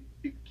 To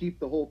keep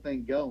the whole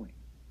thing going.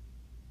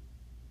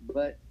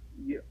 But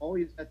you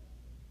always at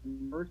the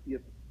mercy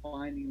of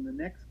finding the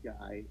next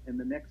guy and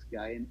the next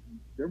guy, and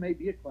there may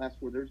be a class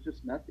where there's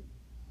just nothing.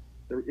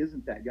 There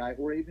isn't that guy,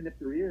 or even if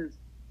there is,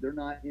 they're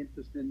not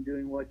interested in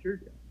doing what you're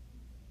doing.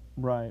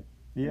 Right.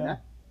 And Yeah.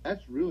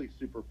 that's really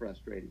super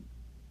frustrating.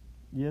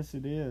 Yes,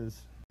 it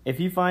is. If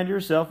you find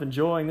yourself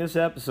enjoying this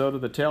episode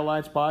of the Tail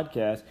Lights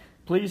Podcast,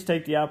 please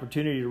take the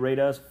opportunity to rate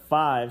us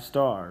 5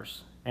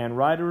 stars and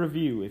write a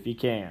review if you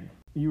can.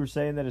 You were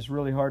saying that it's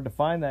really hard to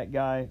find that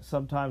guy.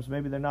 Sometimes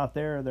maybe they're not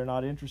there, they're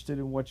not interested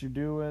in what you're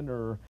doing,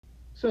 or...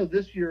 So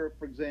this year,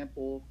 for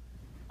example,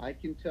 I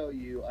can tell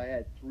you I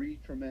had 3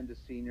 tremendous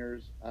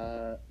seniors.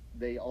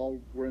 They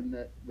all were in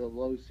the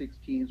low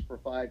 16s for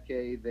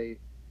 5K. They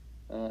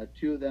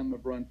 2 of them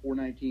have run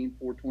 419,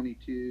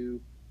 422.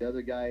 The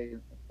other guy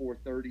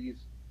 430s.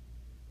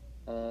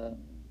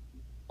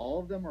 All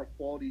of them are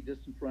quality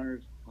distance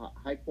runners,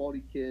 high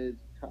quality kids,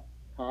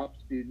 top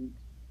students.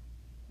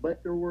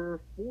 But there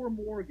were 4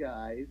 more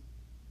guys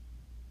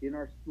in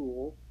our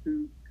school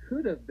who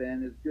could have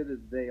been as good as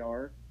they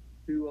are,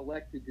 who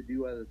elected to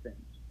do other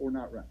things or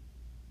not run.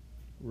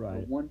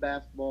 Right. 1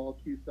 basketball,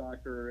 2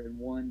 soccer, and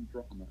 1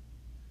 drama.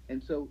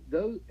 And so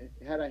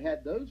had I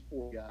had those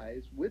 4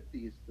 guys with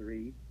these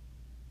 3,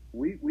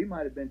 we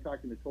might have been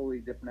talking a totally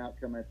different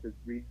outcome at the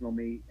regional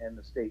meet and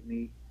the state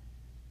meet.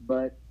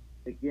 But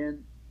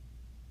again,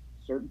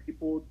 certain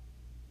people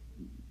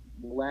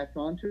will latch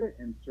onto it,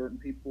 and certain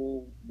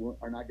people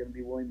are not going to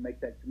be willing to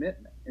make that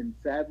commitment. And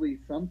sadly,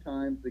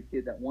 sometimes the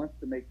kid that wants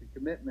to make the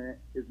commitment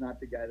is not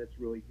the guy that's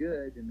really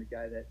good, and the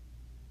guy that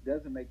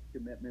doesn't make the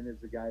commitment is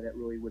the guy that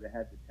really would have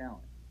had the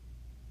talent.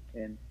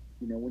 And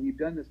when you've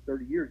done this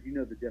 30 years, you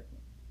know the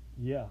difference.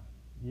 Yeah,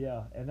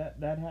 and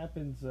that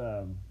happens.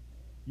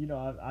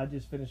 I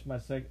just finished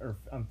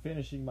I'm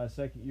finishing my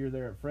second year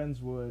there at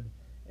Friendswood,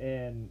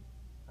 and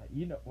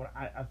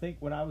I think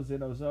when I was in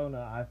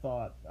Ozona, I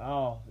thought,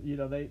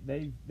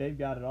 they've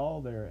got it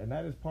all there, and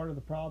that is part of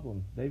the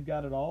problem. They've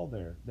got it all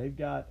there. They've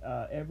got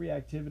every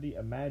activity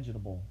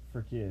imaginable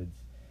for kids,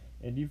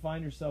 and you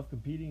find yourself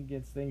competing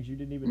against things you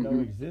didn't even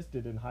know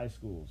existed in high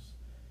schools,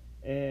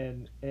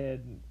 and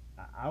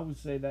I would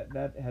say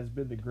that has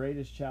been the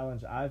greatest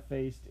challenge I've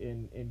faced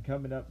in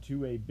coming up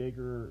to a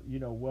bigger,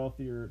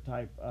 wealthier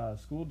type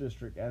school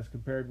district as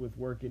compared with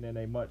working in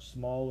a much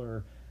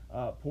smaller,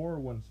 poorer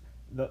ones.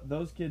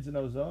 Those kids in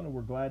Ozona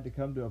were glad to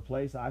come to a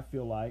place, I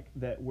feel like,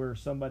 where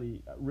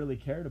somebody really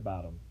cared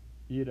about them,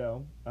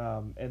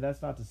 and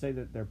that's not to say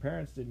that their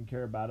parents didn't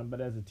care about them, but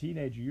as a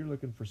teenager, you're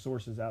looking for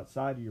sources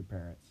outside of your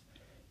parents,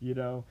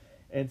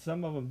 and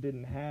some of them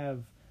didn't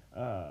have,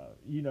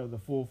 the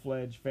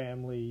full-fledged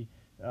family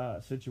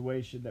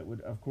situation that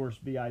would, of course,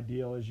 be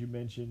ideal, as you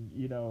mentioned,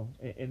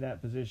 in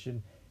that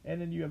position. And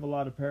then you have a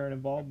lot of parent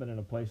involvement in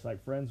a place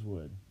like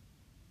Friendswood.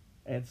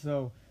 And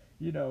so,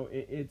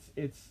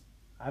 it's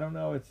I don't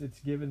know, it's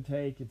give and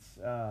take. It's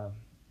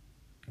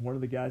one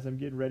of the guys I'm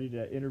getting ready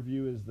to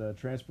interview is the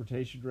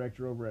transportation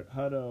director over at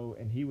Hutto,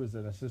 and he was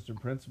an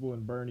assistant principal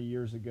in Bernie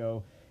years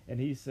ago. And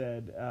he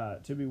said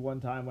to me one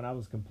time when I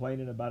was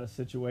complaining about a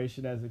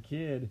situation as a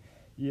kid,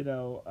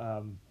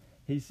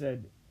 he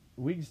said,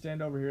 we can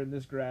stand over here in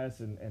this grass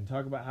and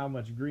talk about how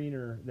much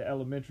greener the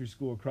elementary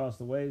school across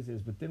the ways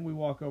is, but then we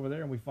walk over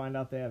there and we find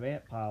out they have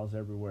ant piles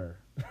everywhere.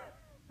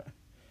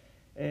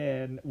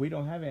 And we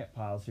don't have ant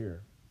piles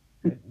here.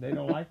 They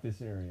don't like this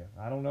area.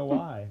 I don't know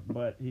why,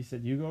 but he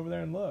said, you go over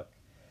there and look.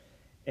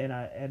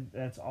 And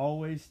that's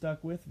always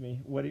stuck with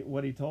me,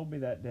 what he told me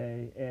that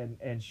day.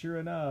 And sure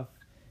enough,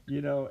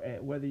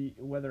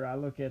 whether I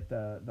look at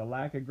the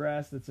lack of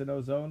grass that's in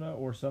Ozona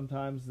or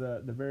sometimes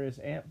the various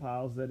ant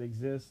piles that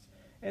exist.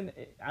 And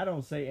I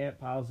don't say ant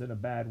piles in a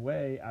bad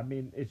way. I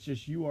mean, it's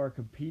just you are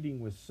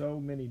competing with so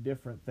many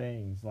different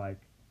things.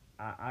 Like,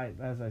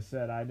 as I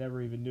said, I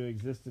never even knew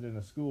existed in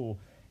a school.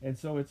 And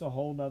so it's a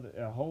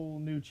whole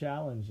new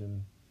challenge.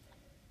 And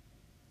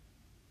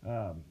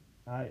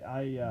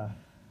I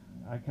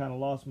kind of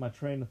lost my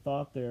train of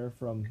thought there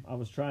I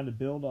was trying to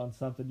build on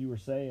something you were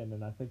saying,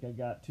 and I think I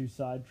got too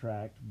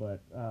sidetracked,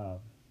 but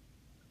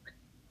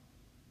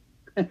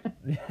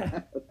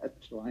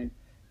That's fine.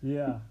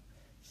 Yeah.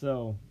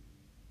 So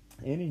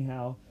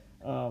anyhow,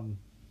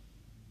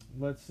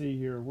 let's see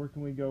here. Where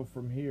can we go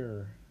from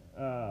here?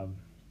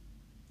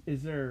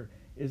 Is there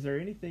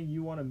anything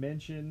you want to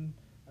mention?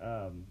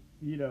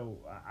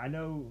 I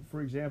know,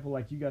 for example,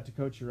 like you got to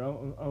coach your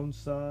own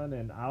son,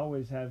 and I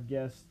always have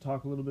guests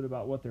talk a little bit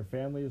about what their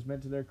family has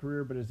meant to their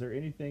career, but is there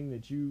anything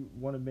that you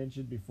want to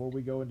mention before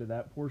we go into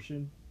that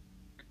portion?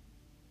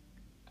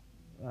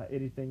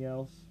 Anything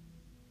else?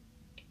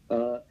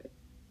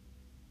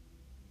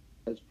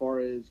 As far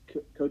as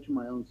coaching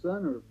my own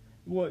son, or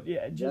well,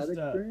 yeah, just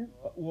experience?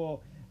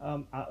 we'll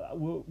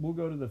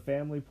go to the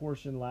family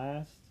portion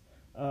last.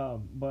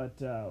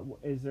 But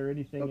is there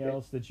anything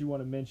else that you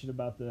want to mention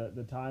about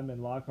the time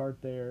in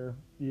Lockhart there?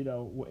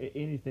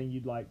 Anything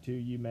you'd like to,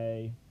 you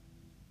may.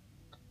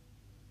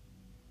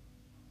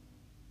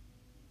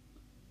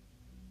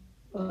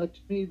 To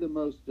me,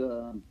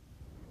 the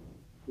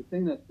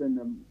thing that's been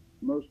the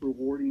most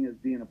rewarding is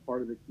being a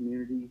part of the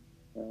community.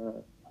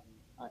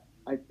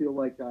 I feel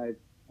like I've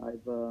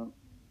I've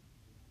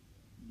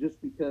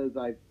just because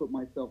I put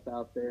myself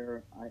out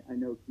there, I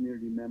know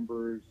community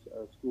members,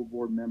 school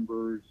board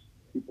members,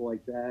 people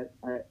like that.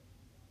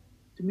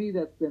 To me,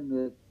 that's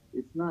been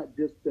it's not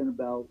just been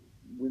about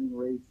winning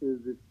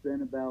races. It's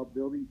been about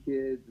building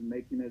kids and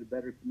making it a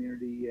better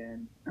community.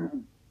 And,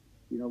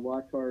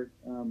 Lockhart,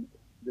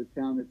 the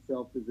town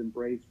itself has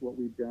embraced what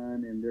we've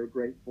done, and they're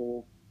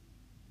grateful.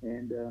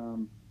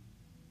 And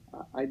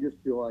I just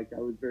feel like I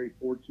was very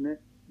fortunate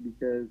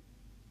because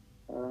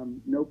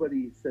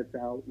nobody sets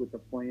out with a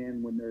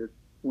plan when they're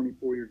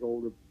 24 years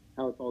old of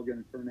how it's all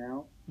going to turn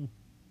out.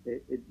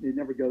 It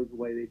never goes the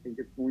way they think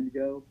it's going to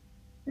go.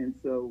 And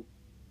so,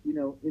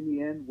 in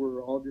the end,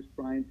 we're all just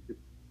trying to,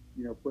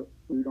 put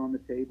food on the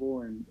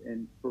table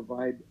and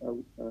provide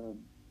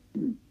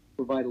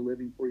provide a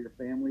living for your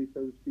family,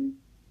 so to speak.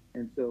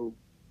 And so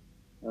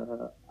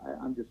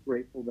I'm just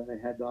grateful that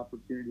I had the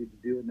opportunity to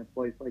do it in a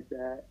place like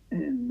that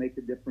and make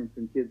a difference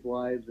in kids'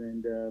 lives,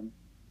 and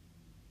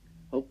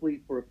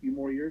hopefully for a few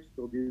more years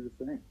still do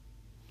the same.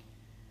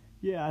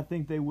 Yeah, I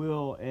think they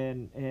will,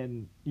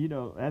 and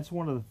that's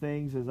one of the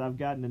things as I've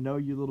gotten to know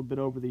you a little bit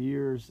over the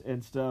years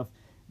and stuff.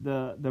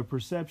 The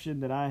perception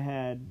that I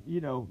had,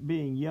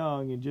 being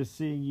young and just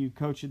seeing you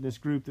coaching this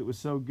group that was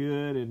so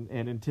good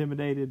and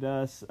intimidated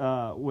us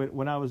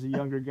when I was a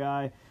younger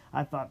guy,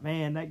 I thought,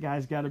 man, that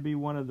guy's got to be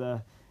one of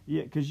the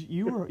because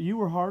you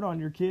were hard on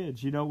your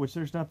kids, which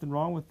there's nothing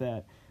wrong with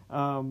that.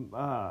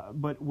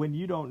 But when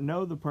you don't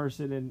know the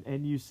person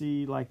and you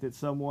see like that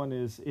someone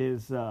is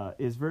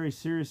very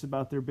serious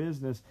about their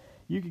business,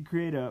 you can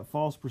create a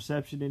false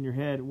perception in your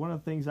head. One of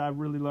the things I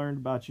really learned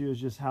about you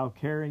is just how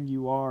caring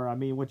you are. I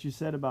mean, what you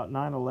said about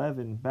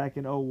 9/11 back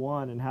in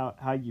 01 and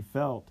how you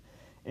felt,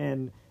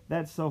 and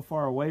that's so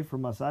far away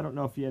from us. I don't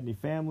know if you had any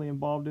family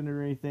involved in it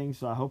or anything,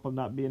 so I hope I'm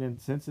not being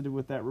insensitive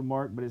with that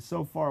remark, but it's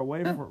so far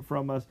away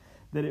from us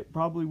that it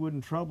probably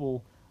wouldn't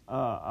trouble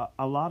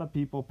a lot of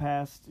people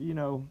past,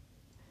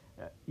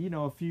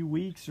 a few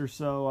weeks or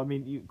so. I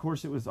mean, of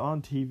course, it was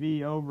on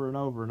TV over and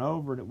over and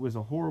over, and it was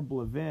a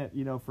horrible event,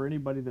 for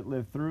anybody that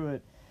lived through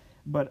it.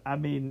 But, I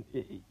mean,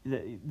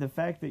 the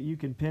fact that you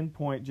can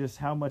pinpoint just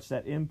how much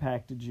that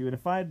impacted you, and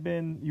if I had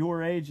been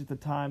your age at the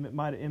time, it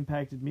might have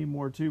impacted me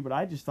more too, but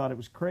I just thought it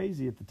was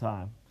crazy at the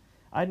time.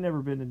 I'd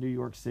never been to New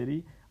York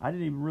City. I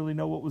didn't even really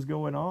know what was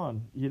going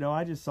on.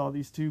 I just saw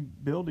these two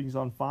buildings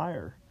on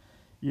fire,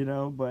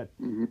 but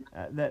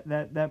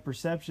that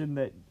perception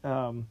that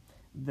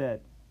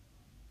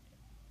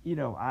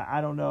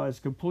I don't know, has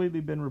completely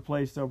been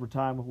replaced over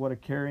time with what a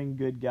caring,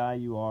 good guy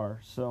you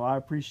are. So I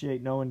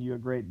appreciate knowing you a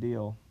great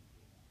deal.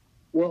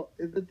 Well,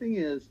 the thing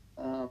is,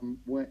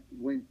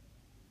 when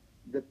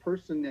the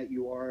person that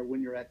you are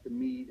when you're at the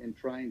meet and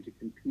trying to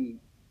compete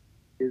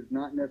is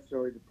not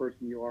necessarily the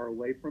person you are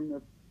away from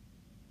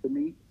the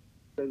meet,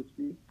 so to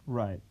speak.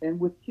 Right. And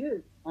with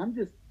kids, I'm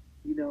just,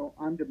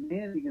 I'm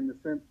demanding in the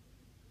sense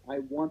I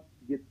want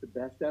to get the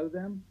best out of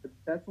them, but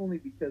that's only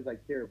because I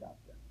care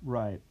about them.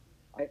 Right.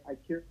 I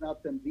care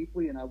about them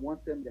deeply, and I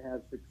want them to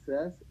have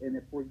success. And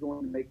if we're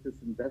going to make this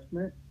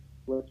investment,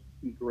 let's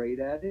be great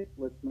at it.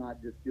 Let's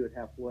not just do it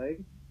halfway.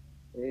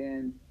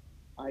 And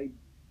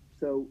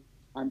so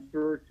I'm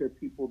sure to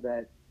people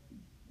that,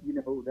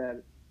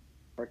 that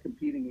are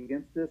competing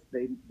against us,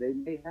 they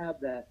may have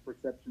that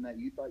perception that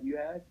you thought you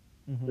had.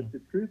 Mm-hmm. But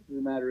the truth of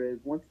the matter is,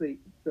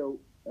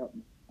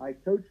 I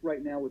coach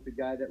right now with the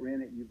guy that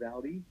ran at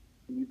Uvalde.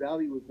 And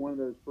Uvalde was one of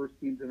those first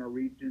teams in our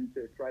region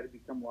to try to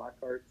become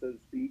Lockhart, so to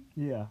speak.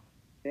 Yeah.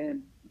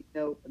 And,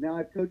 now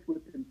I've coached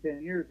with him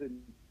 10 years,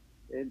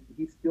 and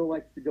he still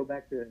likes to go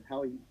back to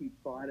how he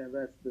thought of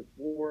us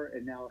before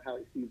and now how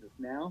he sees us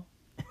now.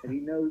 And he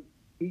knows,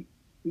 he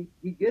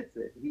gets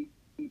it. He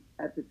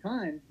at the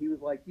time, he was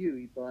like you.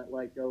 He thought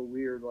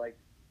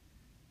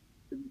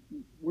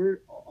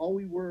all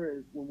we were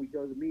is when we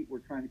go to meet, we're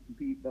trying to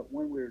compete. But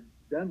when we're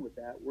done with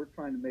that, we're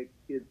trying to make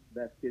kids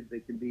the best kids they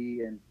can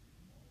be and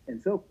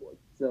so forth.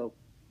 So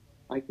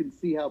I can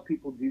see how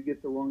people do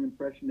get the wrong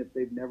impression if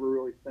they've never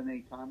really spent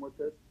any time with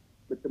us.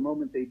 But the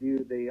moment they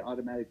do, they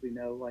automatically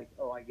know,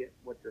 I get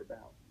what they're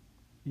about.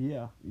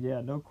 Yeah,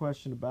 no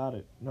question about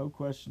it.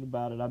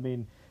 I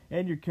mean,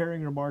 and your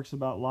caring remarks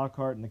about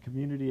Lockhart and the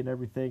community and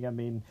everything, I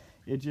mean,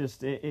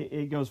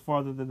 it goes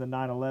farther than the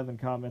 9/11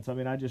 comments. I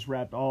mean, I just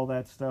wrapped all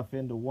that stuff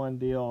into one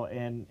deal,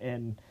 and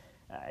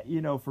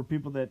for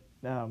people that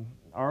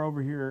are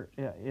over here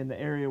in the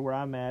area where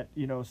I'm at,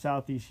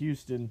 Southeast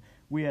Houston,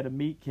 we had a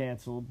meet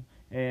canceled,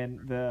 and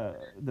the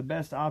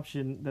best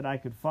option that I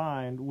could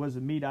find was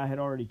a meet I had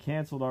already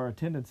canceled our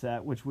attendance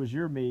at, which was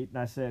your meet. And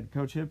I said,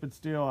 Coach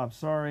Hippensteel, I'm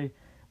sorry,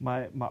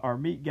 our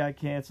meet got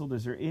canceled.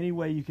 Is there any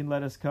way you can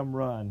let us come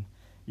run?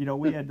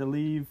 We had to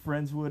leave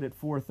Friendswood at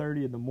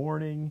 4:30 in the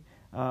morning,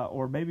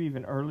 or maybe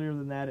even earlier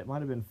than that. It might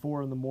have been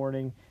 4 in the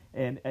morning.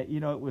 And,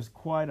 it was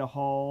quite a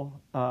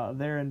haul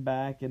there and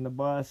back in the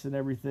bus and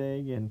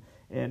everything.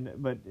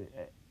 But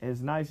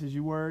as nice as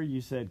you were,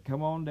 you said,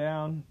 come on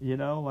down,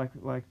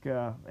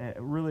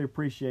 really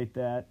appreciate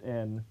that.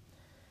 And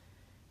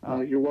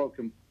you're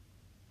welcome.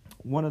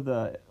 One of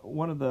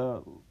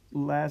the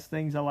last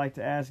things I like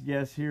to ask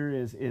guests here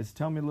is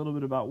tell me a little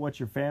bit about what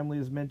your family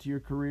has meant to your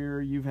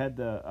career. You've had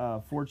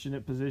the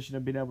fortunate position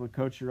of being able to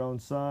coach your own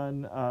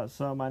son,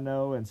 some I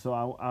know, and so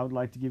I would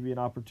like to give you an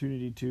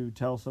opportunity to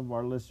tell some of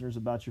our listeners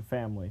about your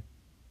family.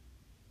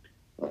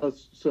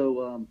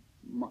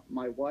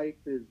 My wife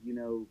is,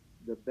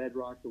 the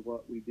bedrock of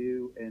what we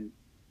do, and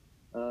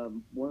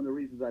one of the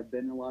reasons I've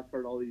been in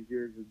Lockhart all these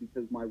years is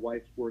because my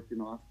wife's worked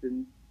in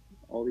Austin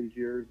all these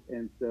years,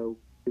 and so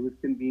it was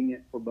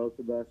convenient for both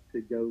of us to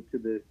go to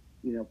the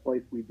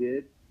place we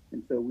did,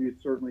 and so we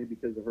certainly,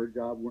 because of her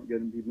job, weren't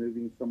going to be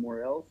moving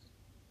somewhere else,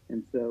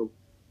 and so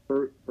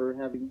her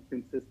having a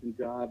consistent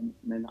job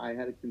meant I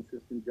had a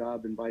consistent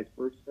job, and vice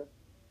versa.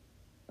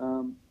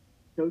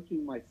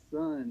 Coaching my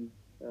son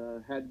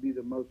had to be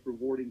the most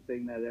rewarding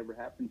thing that ever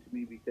happened to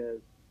me,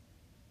 because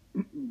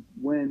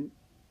when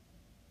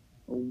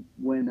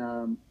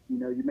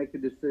you make a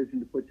decision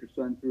to put your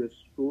son through a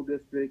school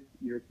district,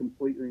 you're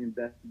completely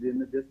invested in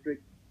the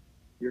district.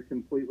 You're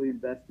completely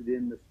invested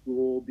in the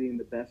school being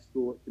the best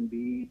school it can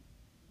be.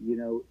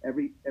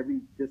 Every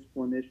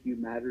discipline issue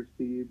matters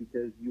to you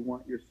because you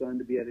want your son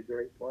to be at a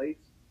great place.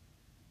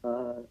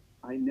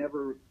 I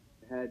never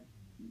had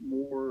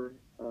more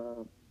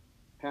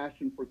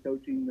passion for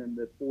coaching than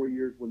the 4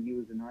 years when he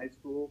was in high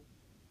school.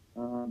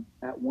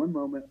 At one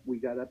moment, we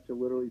got up to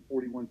literally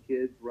 41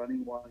 kids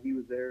running while he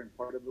was there, and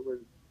part of it was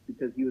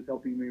because he was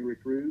helping me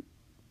recruit.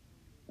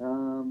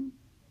 And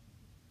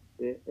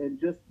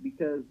just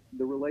because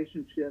the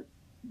relationships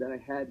that I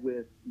had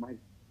with my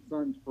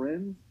son's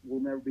friends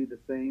will never be the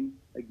same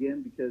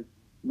again, because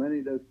many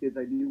of those kids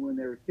I knew when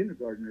they were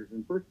kindergartners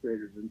and first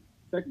graders and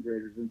second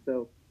graders. And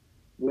so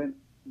when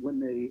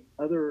the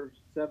other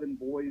 7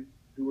 boys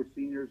who were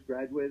seniors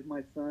graduated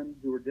my son,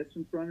 who were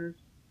distance runners,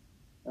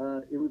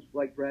 it was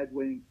like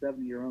graduating 7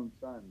 of your own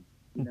sons.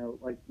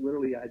 Like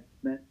literally I'd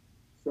spent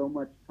so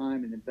much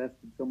time and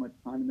invested so much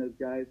time in those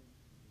guys.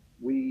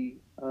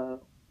 We,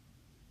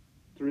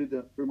 through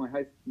my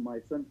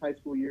son's high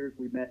school years,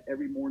 we met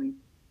every morning.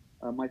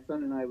 My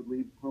son and I would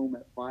leave home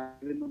at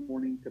 5 in the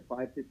morning to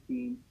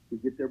 5:15.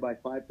 We'd get there by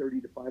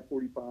 5:30 to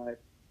 5:45.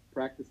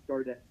 Practice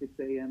started at 6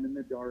 a.m. in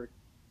the dark.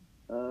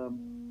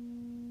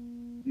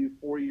 Do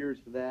 4 years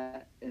of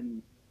that,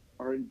 and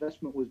our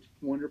investment was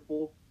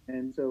wonderful.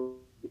 And so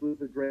it was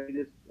the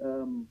greatest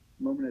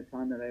moment of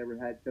time that I ever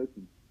had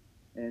coaching.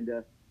 And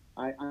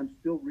I'm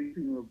still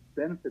reaping the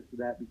benefits of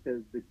that,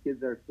 because the kids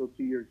that are still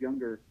 2 years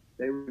younger,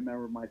 they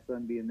remember my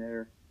son being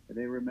there, and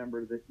they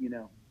remember that,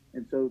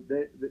 and so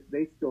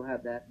they still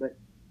have that. But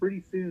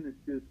pretty soon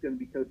it's just going to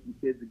be coaching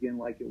kids again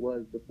like it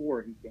was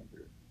before he came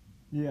through.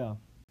 Yeah.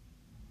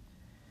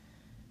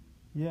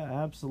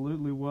 Yeah,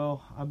 absolutely.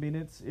 Well, I mean,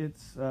 it's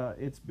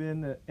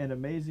been an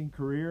amazing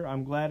career.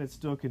 I'm glad it's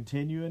still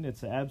continuing.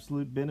 It's an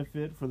absolute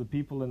benefit for the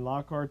people in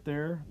Lockhart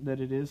there that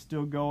it is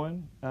still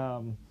going.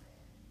 The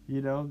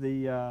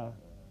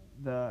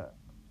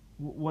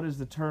what is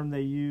the term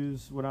they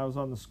use when I was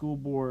on the school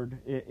board?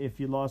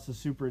 If you lost a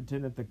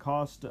superintendent, the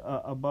cost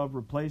above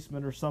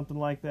replacement or something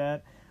like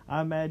that.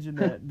 I imagine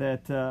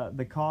that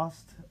the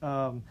cost.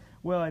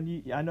 Well,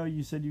 and I know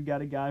you said you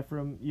got a guy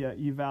from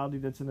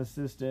Uvalde that's an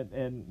assistant,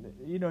 and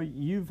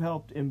you've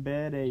helped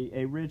embed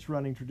a rich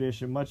running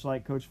tradition, much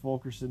like Coach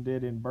Fulkerson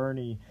did in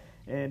Bernie.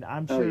 And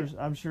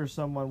I'm sure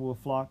someone will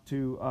flock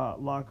to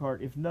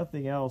Lockhart, if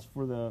nothing else,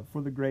 for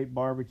the great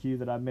barbecue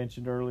that I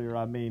mentioned earlier.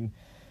 I mean,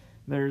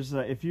 there's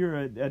if you're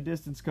a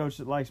distance coach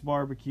that likes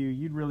barbecue,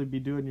 you'd really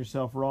be doing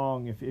yourself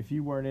wrong if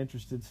you weren't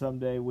interested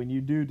someday when you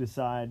do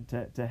decide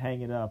to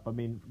hang it up. I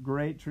mean,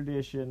 great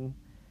tradition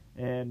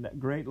and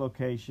great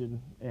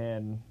location,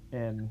 and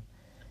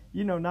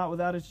not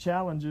without its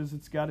challenges.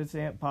 It's got its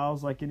ant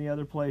piles like any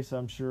other place,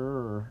 I'm sure,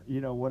 or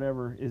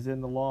whatever is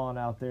in the lawn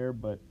out there,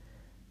 but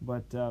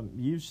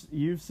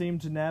you've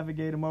seemed to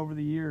navigate them over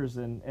the years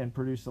and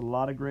produce a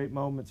lot of great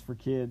moments for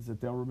kids that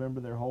they'll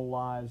remember their whole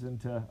lives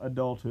into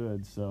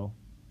adulthood. So,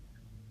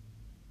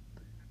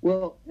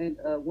 well, and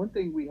one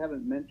thing we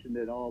haven't mentioned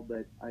at all,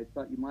 but I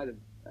thought you might have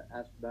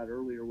asked about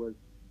earlier, was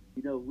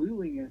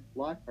Luling and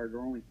Lockhart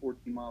are only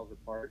 14 miles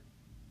apart.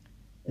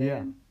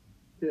 And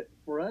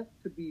for us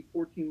to be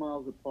 14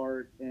 miles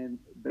apart, and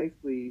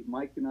basically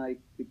Mike and I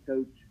could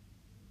coach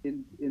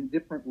in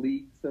different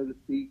leagues, so to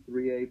speak,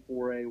 3A,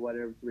 4A,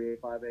 whatever, 3A,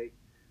 5A,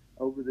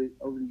 over the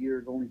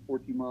years, only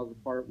 14 miles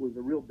apart, was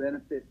a real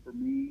benefit for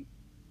me,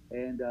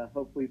 and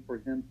hopefully for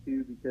him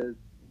too, because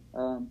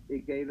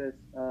it gave us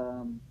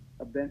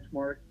a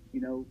benchmark,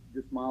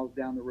 just miles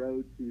down the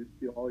road to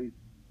always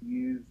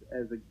use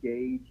as a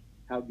gauge.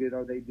 How good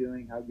are they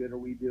doing? How good are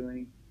we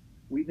doing?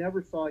 We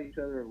never saw each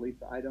other, at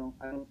least I don't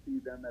see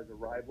them as a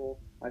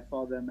rival. I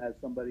saw them as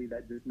somebody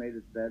that just made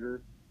us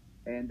better.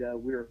 And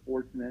we were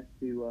fortunate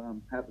to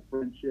have a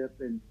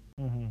friendship and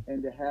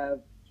to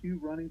have 2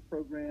 running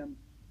programs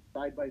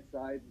side by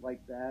side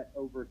like that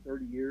over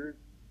 30 years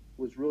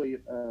was really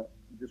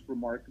just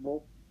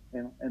remarkable.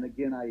 And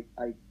again, I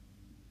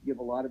give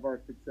a lot of our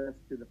success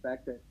to the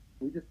fact that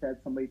we just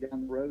had somebody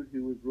down the road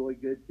who was really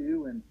good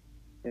too,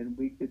 and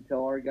we could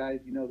tell our guys,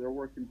 they're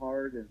working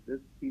hard, and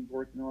this team's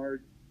working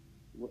hard,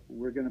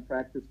 we're going to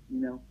practice.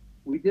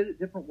 We did it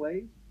different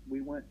ways.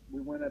 We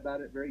went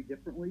about it very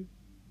differently,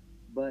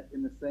 but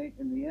in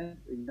the end,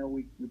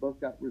 we both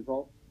got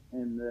results,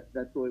 and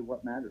that's really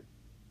what matters.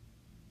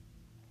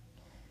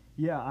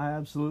 Yeah, I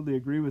absolutely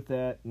agree with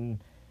that. And,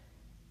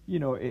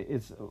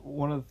 it's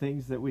one of the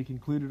things that we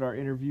concluded our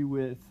interview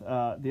with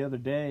the other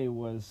day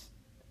was,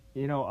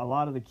 a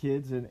lot of the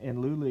kids in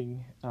Luling,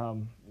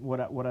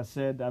 what I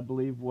said, I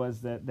believe,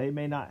 was that they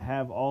may not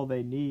have all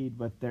they need,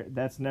 but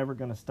that's never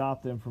going to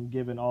stop them from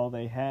giving all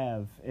they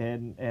have.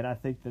 And I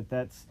think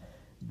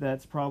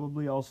that's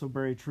probably also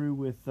very true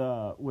with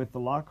the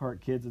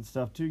Lockhart kids and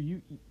stuff too.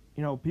 You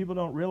people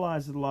don't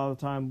realize it a lot of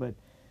the time, but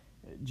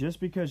just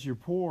because you're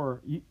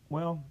poor,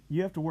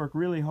 you have to work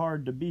really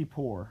hard to be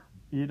poor,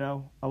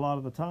 a lot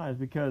of the times,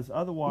 because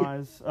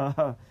otherwise,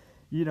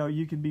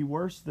 you can be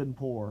worse than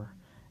poor.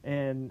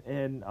 And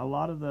a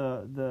lot of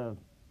the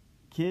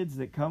kids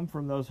that come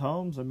from those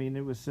homes, I mean,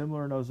 it was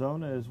similar in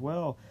Ozona as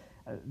well.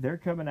 They're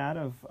coming out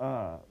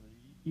of,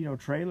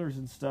 trailers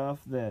and stuff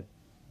that,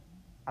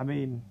 I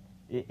mean,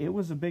 it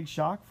was a big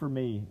shock for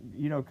me,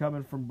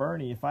 coming from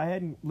Bernie. If I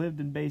hadn't lived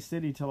in Bay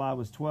City till I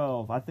was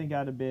 12, I think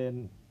I'd have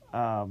been,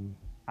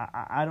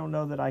 I don't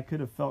know that I could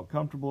have felt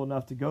comfortable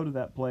enough to go to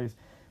that place.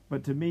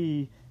 But to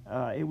me,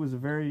 it was a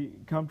very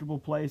comfortable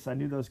place. I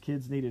knew those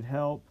kids needed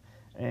help.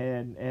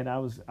 And I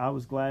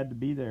was glad to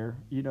be there,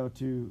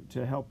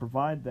 to help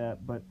provide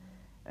that. But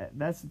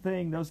that's the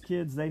thing; those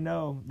kids,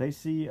 they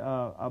see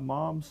a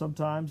mom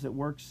sometimes that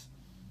works,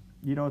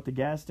 at the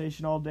gas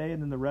station all day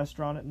and then the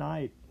restaurant at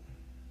night.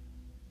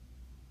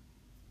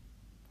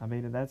 I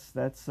mean, and that's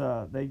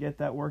they get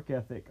that work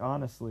ethic,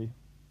 honestly.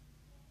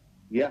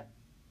 Yeah.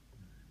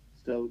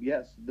 So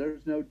yes,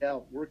 there's no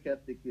doubt work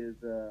ethic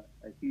is a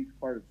huge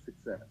part of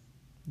success.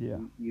 Yeah.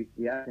 You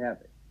have to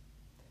have it.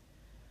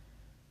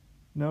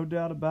 No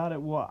doubt about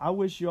it. Well, I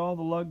wish you all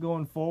the luck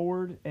going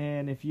forward.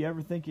 And if you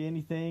ever think of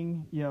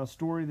anything,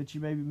 story that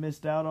you maybe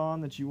missed out on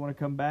that you want to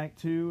come back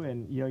to,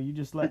 and, you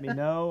just let me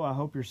know. I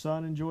hope your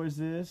son enjoys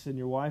this and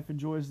your wife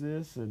enjoys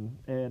this,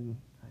 and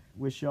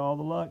wish you all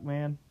the luck,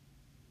 man.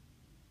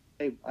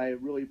 Hey, I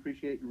really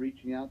appreciate you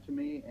reaching out to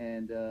me,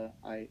 and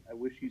I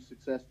wish you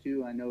success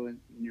too. I know in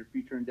your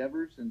future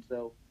endeavors. And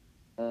so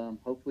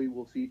hopefully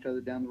we'll see each other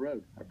down the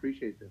road. I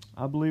appreciate this.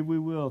 I believe we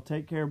will.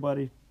 Take care,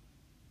 buddy.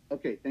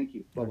 Okay, thank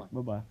you. Bye-bye.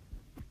 Bye-bye.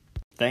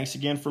 Thanks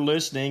again for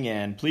listening,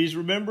 and please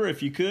remember,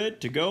 if you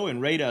could, to go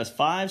and rate us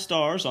 5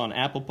 stars on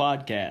Apple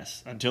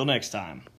Podcasts. Until next time.